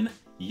progression.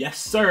 Yes,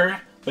 sir.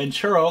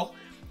 Ventura,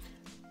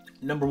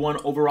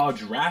 #1 overall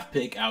draft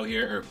pick out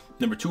here,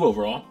 or #2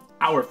 overall.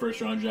 Our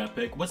first-round draft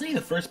pick. Wasn't he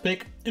the first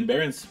pick in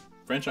Barron's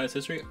franchise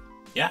history?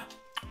 Yeah.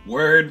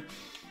 Word.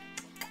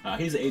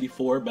 He's an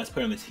 84, best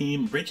player on the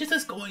team. Bridges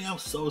is going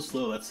out so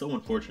slow. That's so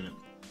unfortunate.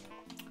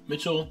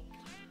 Mitchell,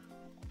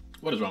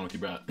 what is wrong with you,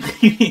 bro?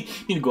 You need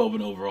to go up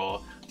an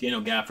overall.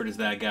 Daniel Gafford is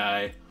that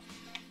guy.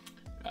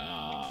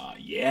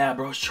 Yeah,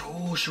 bro.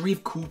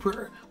 Sharif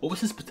Cooper. What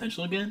was his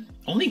potential again?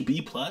 Only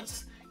B+.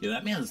 Yeah,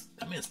 that man's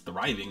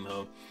thriving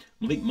though.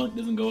 Malik Monk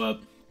doesn't go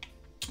up.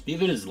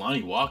 Even is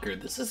Lonnie Walker.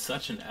 This is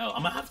such an L.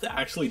 I'm gonna have to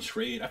actually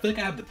trade. I feel like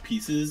I have the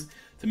pieces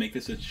to make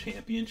this a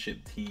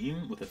championship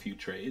team with a few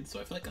trades. So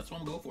I feel like that's what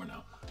I'm going for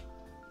now.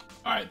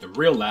 All right, the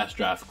real last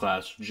draft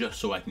class, just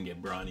so I can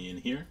get Bronny in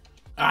here.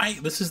 All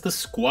right, this is the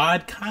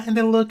squad, kind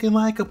of looking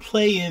like a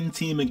play-in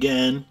team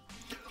again.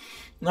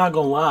 Not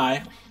gonna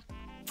lie.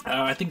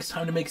 I think it's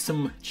time to make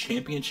some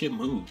championship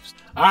moves.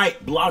 All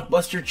right,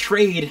 blockbuster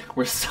trade.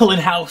 We're selling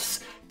house.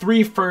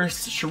 3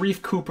 firsts,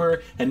 Sharif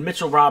Cooper and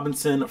Mitchell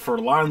Robinson for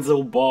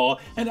Lonzo Ball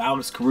and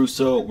Alex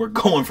Caruso. We're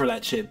going for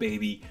that chip,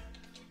 baby.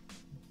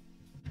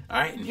 All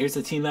right, and here's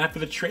the team after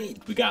the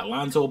trade. We got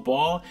Lonzo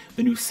Ball,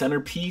 the new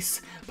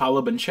centerpiece,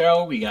 Paolo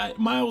Banchero. We got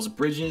Miles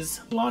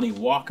Bridges, Lonnie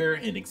Walker,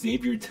 and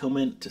Xavier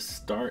Tillman to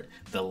start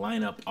the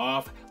lineup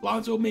off.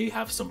 Lonzo may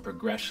have some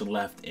progression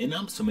left in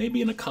him, so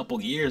maybe in a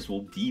couple years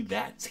we'll be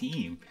that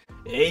team.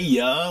 Hey,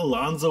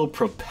 Lonzo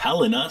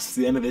propelling us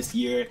to the end of this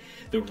year.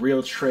 The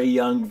real Trae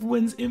Young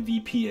wins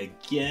MVP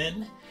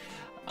again.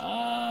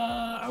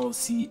 I don't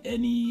see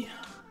any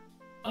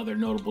other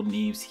notable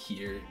names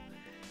here.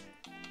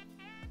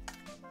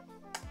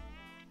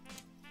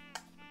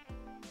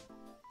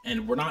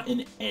 And we're not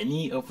in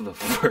any of the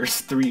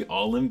first 3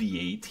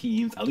 All-NBA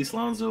teams. At least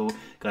Lonzo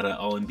got an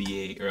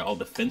All-NBA or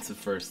All-Defensive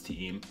first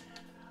team.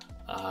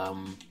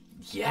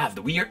 Yeah,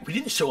 we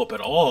didn't show up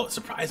at all,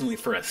 surprisingly,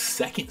 for a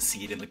 2nd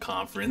seed in the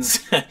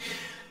conference.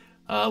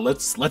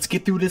 Let's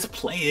get through this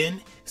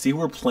play-in. See,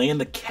 we're playing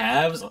the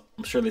Cavs.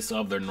 I'm sure they still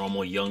have their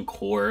normal young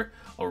core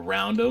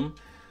around them.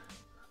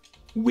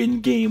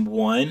 Win game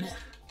 1,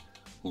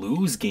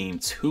 lose game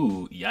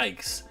 2.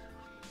 Yikes.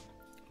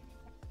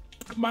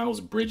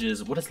 Miles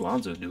Bridges, what is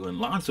Lonzo doing?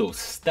 Lonzo,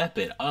 step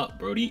it up,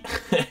 Brody.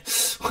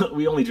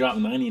 We only dropped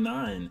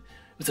 99. It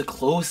was a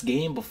close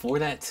game before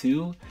that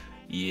too.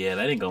 Yeah,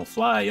 that ain't gonna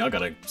fly. Y'all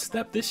gotta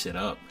step this shit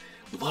up.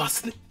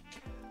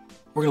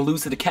 We're gonna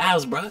lose to the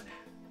Cavs, bruh.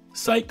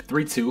 Psych,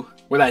 3-2.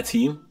 We're that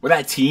team. We're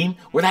that team.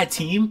 We're that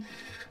team.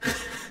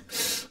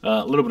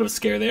 A little bit of a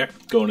scare there.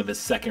 Going to the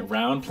 2nd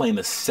round, playing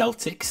the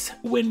Celtics.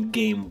 Win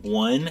game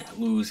 1,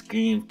 lose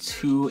game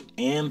 2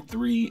 and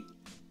 3.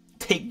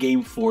 Take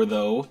game 4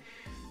 though.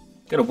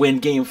 Gotta win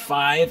game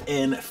 5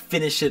 and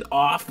finish it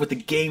off with a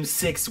game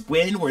 6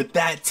 win. We're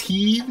that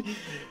team.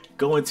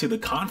 Going to the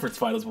conference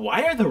finals.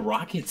 Why are the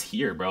Rockets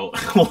here, bro?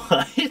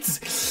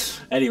 What?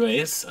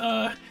 Anyways,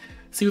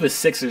 see who the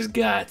Sixers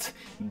got.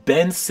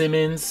 Ben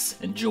Simmons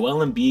and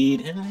Joel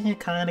Embiid. And it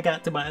kind of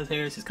got Tobias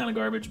Harris. He's kind of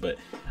garbage, but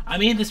I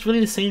mean, it's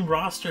really the same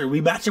roster. We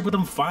match up with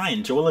them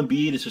fine. Joel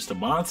Embiid is just a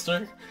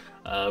monster.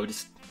 We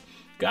just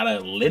gotta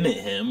limit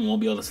him.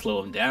 Won't be able to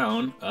slow him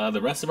down.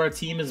 The rest of our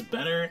team is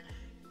better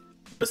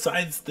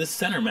besides this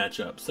center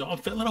matchup. So I'm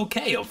feeling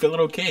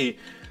okay.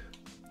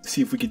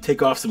 See if we can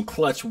take off some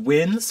clutch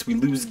wins. We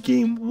lose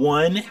game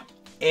 1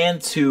 and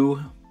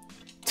 2.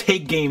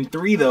 Take game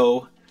 3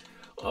 though.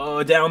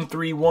 Down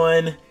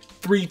 3-1,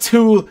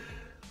 3-2.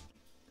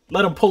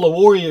 Let them pull the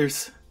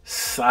Warriors.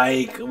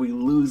 Psych, we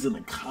lose in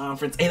the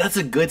conference. Hey, that's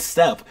a good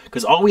step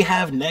because all we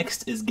have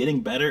next is getting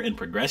better in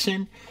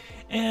progression.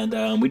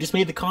 And we just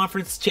made the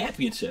conference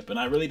championship, and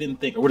I really didn't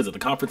think, or what is it, the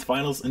conference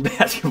finals in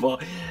basketball?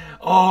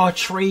 Oh,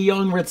 Trae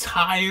Young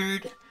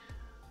retired?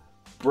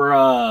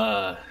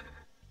 Bruh.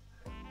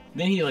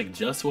 Then he like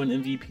just won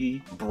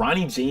MVP.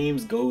 Bronny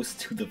James goes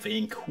to the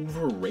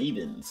Vancouver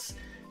Ravens.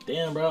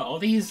 Damn, bro, all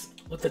these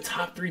with the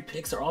top 3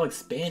 picks are all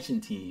expansion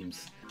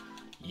teams.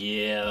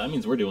 Yeah, that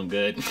means we're doing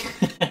good.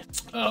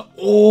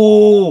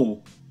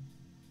 Oh!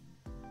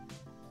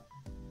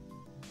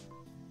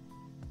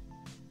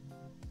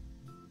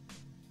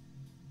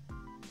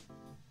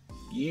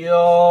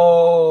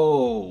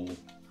 Yo!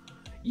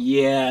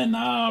 Yeah,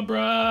 nah,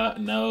 bruh.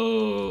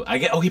 No.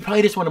 Oh, he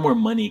probably just wanted more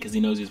money because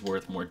he knows he's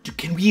worth more. Dude,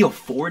 can we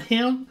afford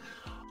him?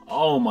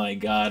 Oh my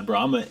god, bro.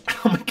 I'm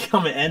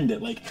gonna end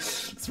it. Like,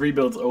 this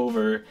rebuild's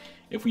over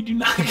if we do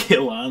not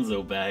get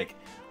Lonzo back.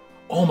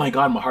 Oh my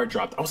god, my heart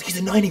dropped. He's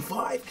a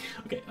 95.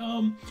 Okay,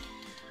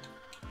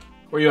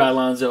 where you at,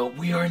 Lonzo?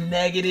 We are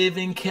negative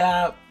in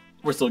cap.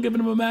 We're still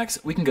giving him a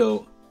max. We can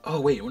go. Oh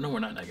wait, no, we're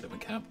not negative in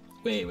cap.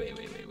 Wait.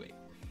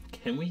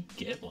 Can we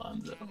get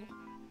Lonzo?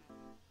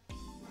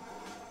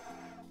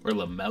 Or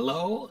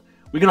LaMelo?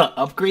 We gonna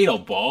upgrade a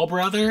ball,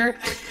 brother?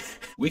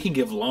 We can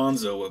give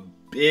Lonzo a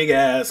big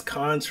ass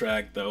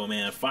contract though,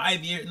 man.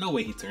 5 years? No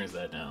way he turns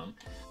that down.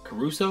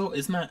 Caruso?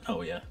 Isn't that?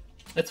 Oh yeah,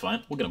 that's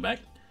fine. We'll get him back.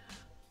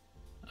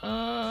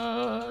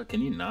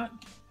 Can you not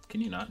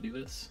do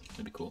this?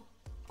 That'd be cool.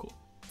 Cool.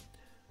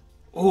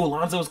 Oh,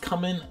 Lonzo's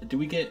coming. Do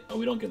we get? Oh,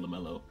 we don't get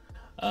LaMelo.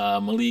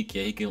 Malik,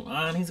 yeah, he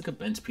can. He's a good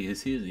bench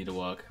piece. He doesn't need to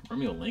walk.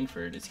 Romeo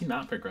Langford, is he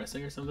not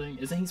progressing or something?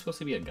 Isn't he supposed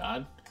to be a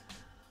god?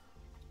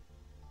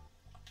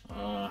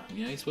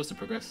 Yeah, he's supposed to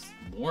progress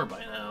more by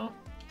now.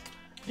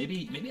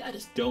 Maybe I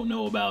just don't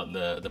know about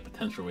the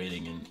potential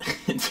rating in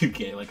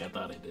 2K like I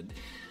thought I did.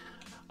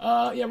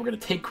 Yeah, we're gonna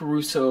take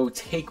Caruso,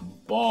 take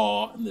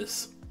Ball.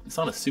 It's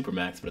not a super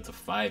max, but it's a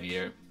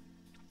 5-year.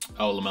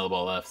 Oh, LaMelo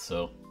Ball left,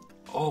 so.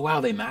 Oh wow,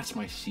 they matched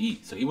my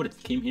sheet. So he would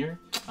have came here.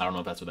 I don't know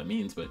if that's what that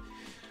means, but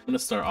I'm gonna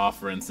start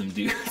offering some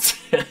dudes.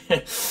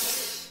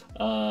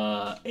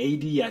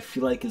 AD, I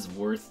feel like is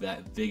worth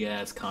that big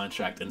ass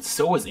contract, and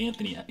so is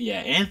Anthony.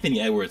 Yeah,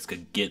 Anthony Edwards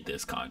could get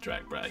this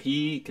contract, bro.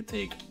 He could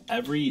take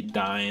every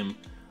dime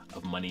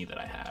of money that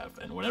I have,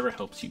 and whatever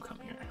helps you come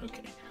here.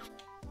 Okay.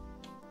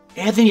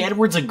 Anthony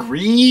Edwards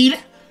agreed?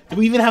 Do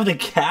we even have the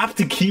cap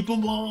to keep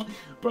them all?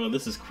 Bro,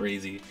 this is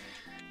crazy.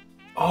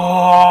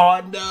 Oh,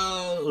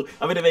 no.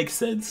 I mean, it makes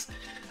sense.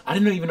 I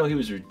didn't even know he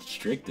was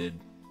restricted.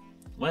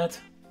 What?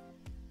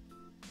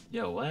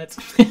 Yo, what?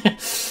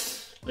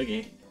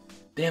 Okay.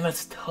 Damn,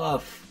 that's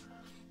tough.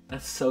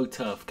 That's so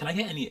tough. Can I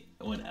get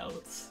anyone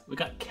else? We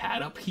got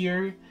Cat up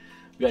here.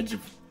 We got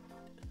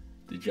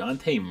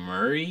DeJounte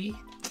Murray.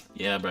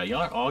 Yeah, bro.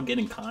 Y'all are all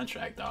getting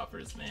contract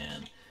offers,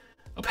 man.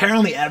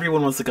 Apparently,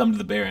 everyone wants to come to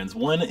the Barons.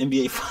 One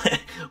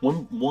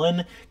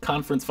one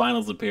conference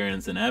finals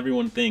appearance, and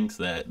everyone thinks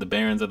that the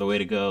Barons are the way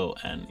to go.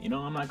 And, you know,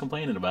 I'm not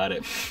complaining about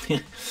it.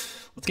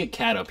 Let's get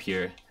Cat up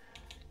here.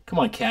 Come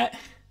on, Cat.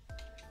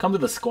 Come to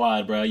the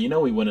squad, bro. You know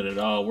we win it at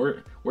all.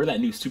 We're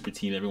that new super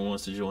team everyone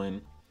wants to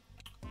join.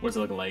 What's it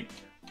looking like?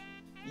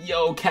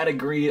 Yo, Cat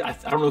agreed. I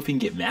don't know if he can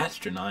get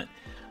matched or not.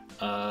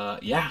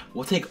 Yeah,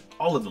 we'll take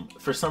all of them.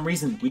 For some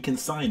reason, we can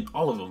sign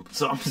all of them.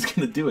 So I'm just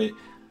gonna do it.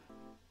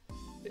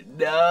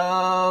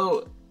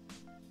 No!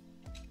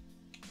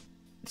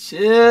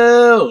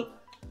 Chill!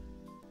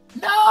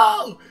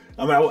 No!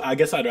 I mean, I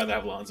guess I'd rather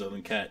have Lonzo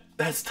than Cat.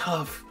 That's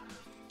tough.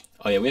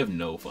 Oh yeah, we have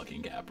no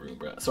fucking cap room,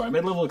 bro. So our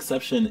mid-level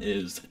exception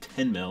is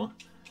 10 mil.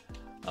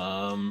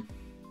 Let's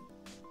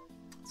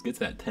get to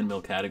that 10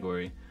 mil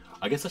category.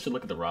 I guess I should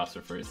look at the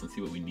roster first and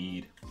see what we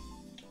need.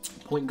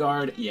 Point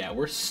guard, yeah,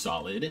 we're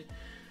solid.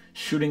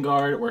 Shooting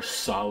guard, we're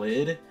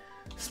solid.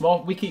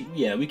 Small, we could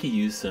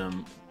use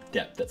some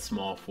depth at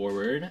small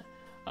forward.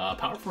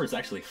 Power forward is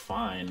actually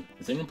fine.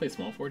 Does anyone play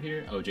small forward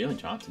here? Oh, Jalen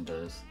Johnson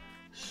does.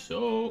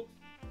 So,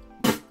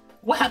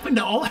 what happened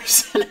to all our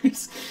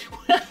centers?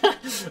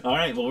 All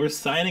right, well, we're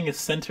signing a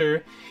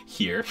center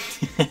here.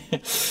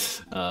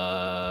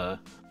 Oh,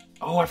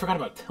 I forgot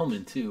about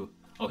Tillman too.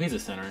 Oh, he's a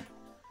center.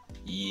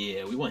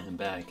 Yeah, we want him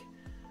back.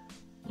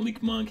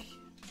 Malik Monk.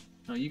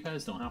 No, you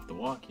guys don't have to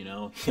walk, you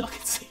know. Y'all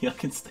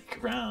can stick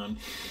around.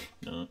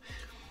 You know.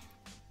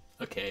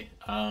 Okay.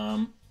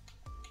 We're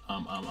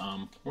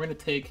gonna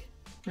take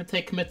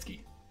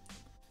Kaminsky.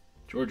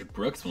 George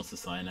Brooks wants to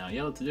sign now.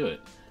 Yeah, let's do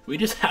it. We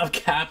just have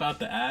cap out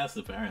the ass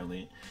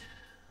apparently.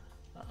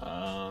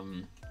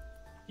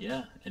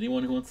 Yeah,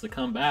 anyone who wants to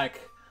come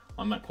back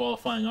on that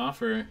qualifying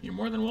offer, you're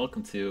more than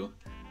welcome to.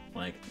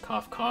 Like,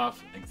 cough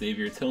cough,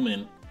 Xavier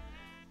Tillman.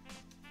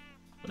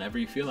 Whenever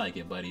you feel like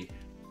it, buddy.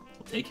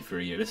 We'll take you for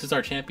a year. This is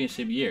our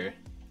championship year.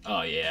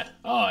 Oh yeah.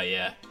 Oh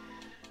yeah.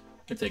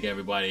 We'll take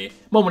everybody.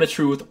 Moment of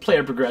truth,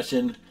 player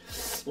progression.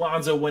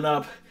 Lonzo went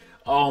up.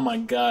 Oh my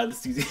god,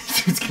 this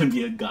dude's gonna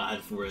be a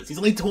god for us. He's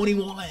only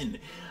 21.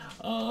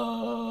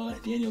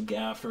 Daniel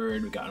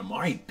Gafford, we got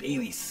Amari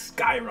Bailey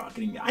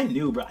skyrocketing. I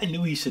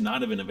knew he should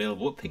not have been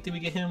available. What pick did we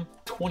get him?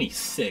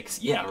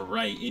 26. Yeah,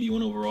 right.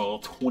 81 overall,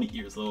 20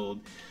 years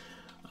old.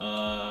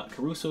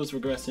 Caruso's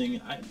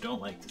regressing. I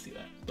don't like to see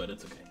that, but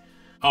it's okay.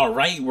 All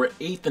right, we're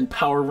 8th in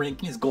power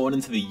rankings going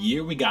into the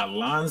year. We got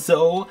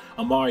Lonzo,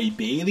 Amari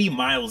Bailey,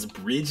 Miles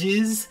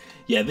Bridges.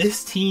 Yeah,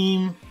 this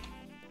team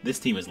This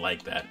team is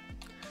like that.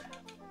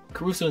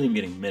 Caruso isn't even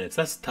getting minutes.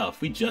 That's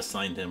tough. We just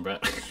signed him, bro.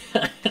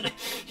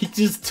 He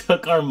just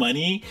took our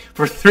money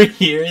for 3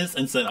 years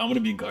and said, I'm going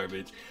to be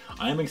garbage.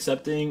 I am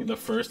accepting the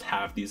first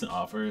half-decent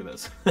offer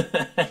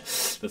that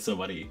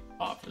somebody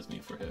offers me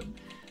for him.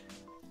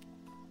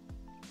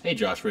 Hey,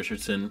 Josh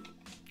Richardson.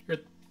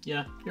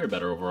 You're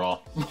better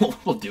overall.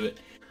 We'll do it.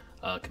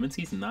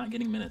 Kaminsky's not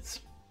getting minutes.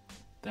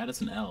 That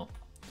is an L.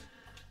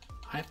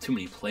 I have too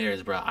many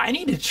players, bro. I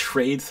need to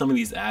trade some of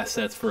these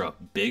assets for a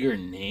bigger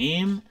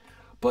name.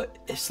 But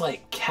it's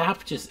like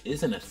cap just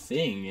isn't a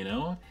thing, you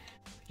know?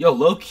 Yo,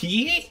 low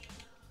key?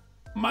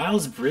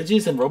 Miles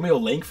Bridges and Romeo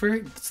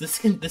Langford? This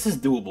is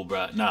doable,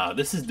 bro. Nah,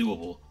 this is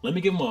doable. Let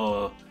me give him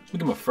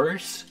a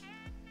first.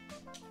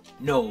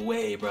 No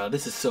way, bro.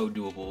 This is so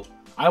doable.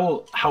 I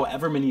will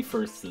however many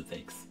firsts it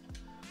takes.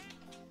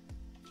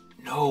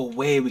 No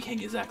way we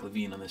can't get Zach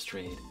LaVine on this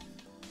trade.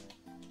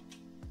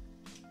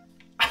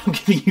 I'm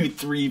giving you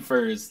 3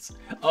 firsts.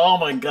 Oh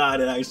my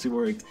god, it actually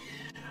worked.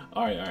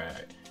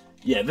 Alright.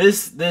 Yeah,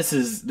 this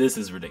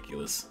is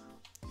ridiculous.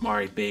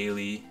 Mari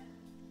Bailey.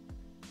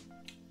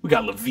 We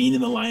got LaVine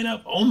in the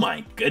lineup. Oh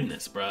my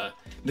goodness, bruh.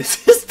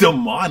 This is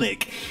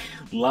demonic.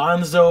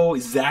 Lonzo,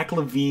 Zach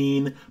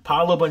LaVine,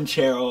 Paolo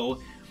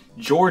Banchero,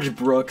 George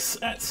Brooks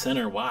at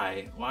center.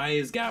 Why? Why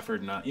is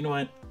Gafford not? You know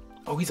what?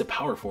 Oh, he's a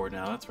power forward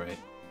now. That's right.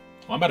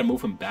 Well, I'm about to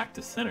move him back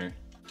to center.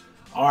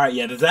 Alright,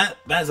 yeah, that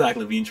Zach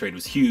LaVine trade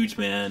was huge,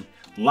 man.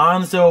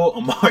 Lonzo,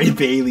 Amari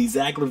Bailey,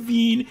 Zach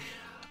LaVine.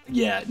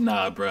 Yeah,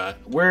 nah, bruh.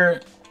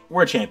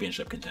 We're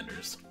championship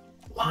contenders.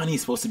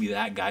 Lonnie's supposed to be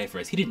that guy for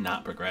us. He did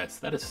not progress.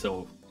 That is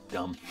so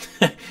dumb.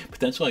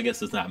 Potential, I guess,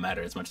 does not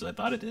matter as much as I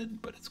thought it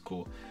did, but it's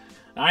cool.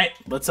 All right,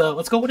 let's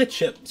go with a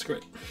chip. Screw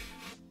it.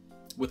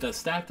 With as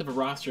stacked of a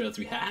roster as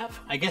we have,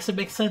 I guess it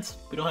makes sense.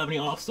 We don't have any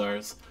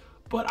all-stars,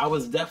 but I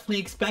was definitely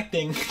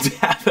expecting to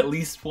have at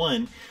least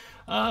one.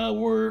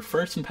 We're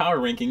first in power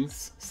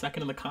rankings,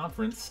 second in the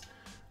conference.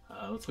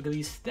 Let's look at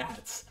these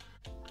stats.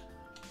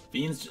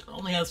 Beans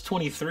only has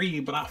 23,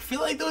 but I feel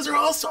like those are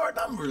all-star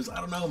numbers. I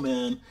don't know,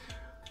 man.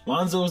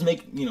 Lonzo's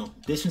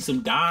dishing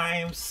some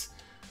dimes.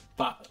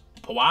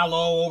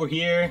 Pawalo over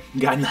here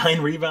got 9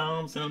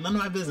 rebounds. None of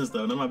my business,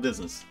 though. None of my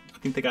business. I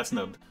think they got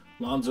snubbed.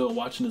 Lonzo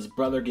watching his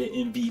brother get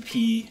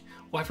MVP.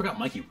 Oh, I forgot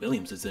Mikey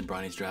Williams is in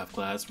Bronny's draft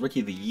class.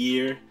 Rookie of the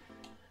year.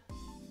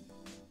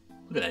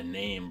 Look at that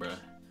name, bruh.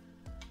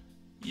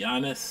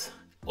 Giannis.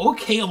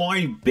 Okay,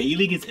 Amari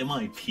Bailey gets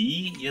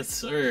MIP? Yes,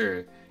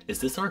 sir. Is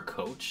this our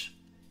coach?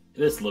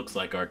 This looks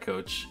like our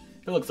coach.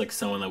 It looks like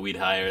someone that we'd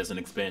hire as an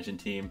expansion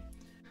team.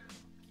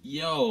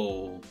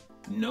 Yo,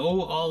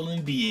 no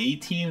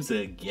All-NBA teams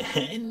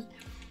again?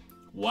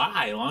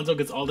 Why? Lonzo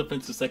gets all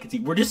defensive second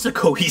team. We're just a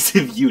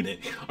cohesive unit.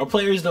 Our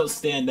players don't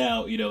stand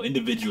out,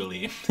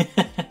 individually.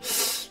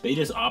 They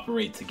just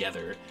operate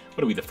together.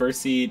 What are we, the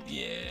first seed?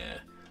 Yeah.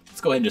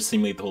 Let's go ahead and just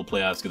simulate the whole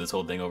playoffs, get this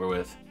whole thing over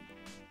with.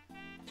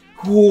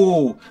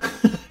 Whoa!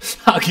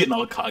 I'm getting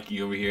all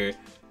cocky over here.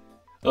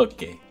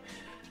 Okay.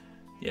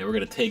 Yeah, we're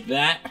going to take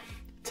that.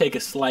 Take a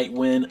slight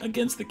win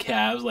against the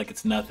Cavs like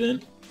it's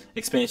nothing.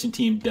 Expansion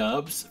team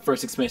dubs.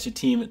 First expansion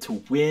team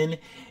to win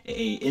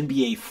a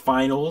NBA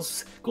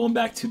Finals. Going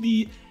back to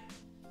the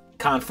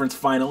conference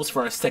finals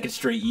for our second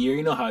straight year.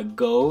 You know how it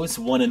goes.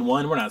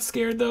 1-1. We're not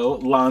scared, though.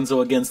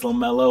 Lonzo against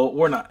LaMelo.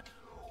 We're not.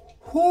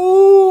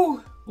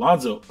 Whoo!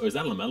 Lonzo. Or is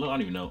that LaMelo? I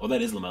don't even know. Oh,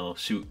 that is LaMelo.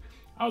 Shoot.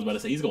 I was about to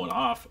say he's going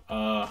off.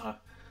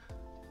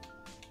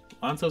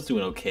 Lonzo's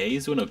doing okay.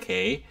 He's doing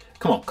okay.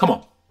 Come on. Come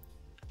on.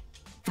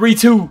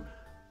 3-2.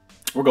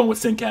 We're going with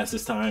Sincast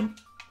this time.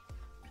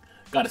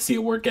 Got to see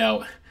it work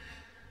out.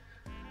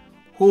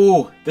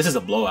 Ooh, this is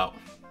a blowout.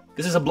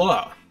 This is a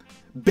blowout.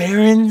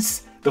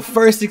 Barons, the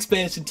first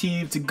expansion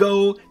team to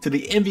go to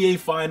the NBA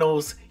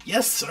Finals.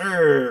 Yes,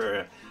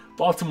 sir.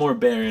 Baltimore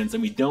Barons,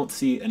 and we don't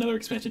see another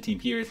expansion team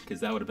here because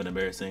that would have been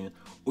embarrassing.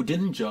 Oh,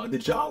 did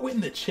Ja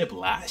win the chip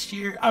last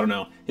year? I don't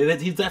know.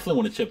 He definitely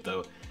won a chip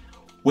though.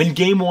 Win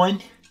game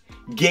 1,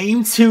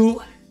 game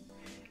 2.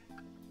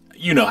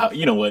 You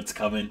know what's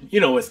coming. You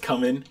know what's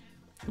coming.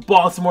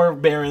 Baltimore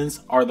Barons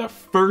are the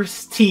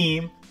first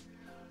team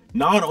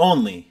not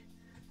only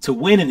to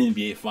win an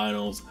NBA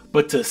Finals,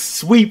 but to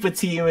sweep a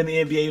team in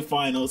the NBA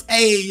Finals.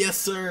 Hey, yes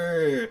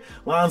sir!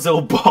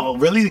 Lonzo Ball,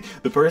 really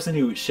the person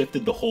who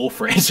shifted the whole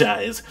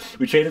franchise.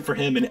 We traded for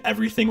him and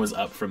everything was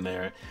up from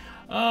there.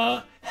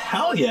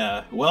 Hell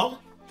yeah.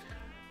 Well,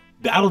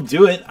 that'll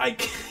do it.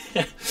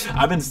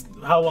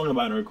 How long have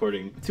I been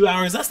recording? 2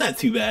 hours? That's not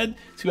too bad.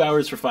 2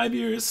 hours for 5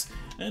 years.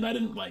 And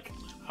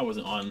I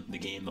wasn't on the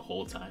game the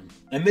whole time.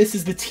 And this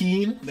is the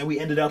team that we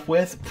ended up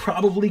with.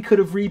 Probably could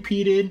have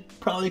repeated.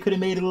 Probably could have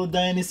made a little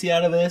dynasty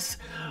out of this.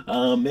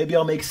 Maybe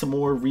I'll make some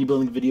more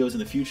rebuilding videos in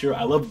the future.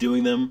 I love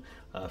doing them.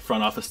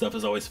 Front office stuff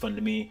is always fun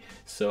to me.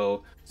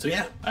 So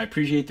yeah, I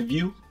appreciate the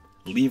view.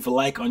 Leave a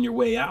like on your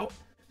way out.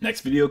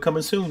 Next video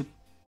coming soon.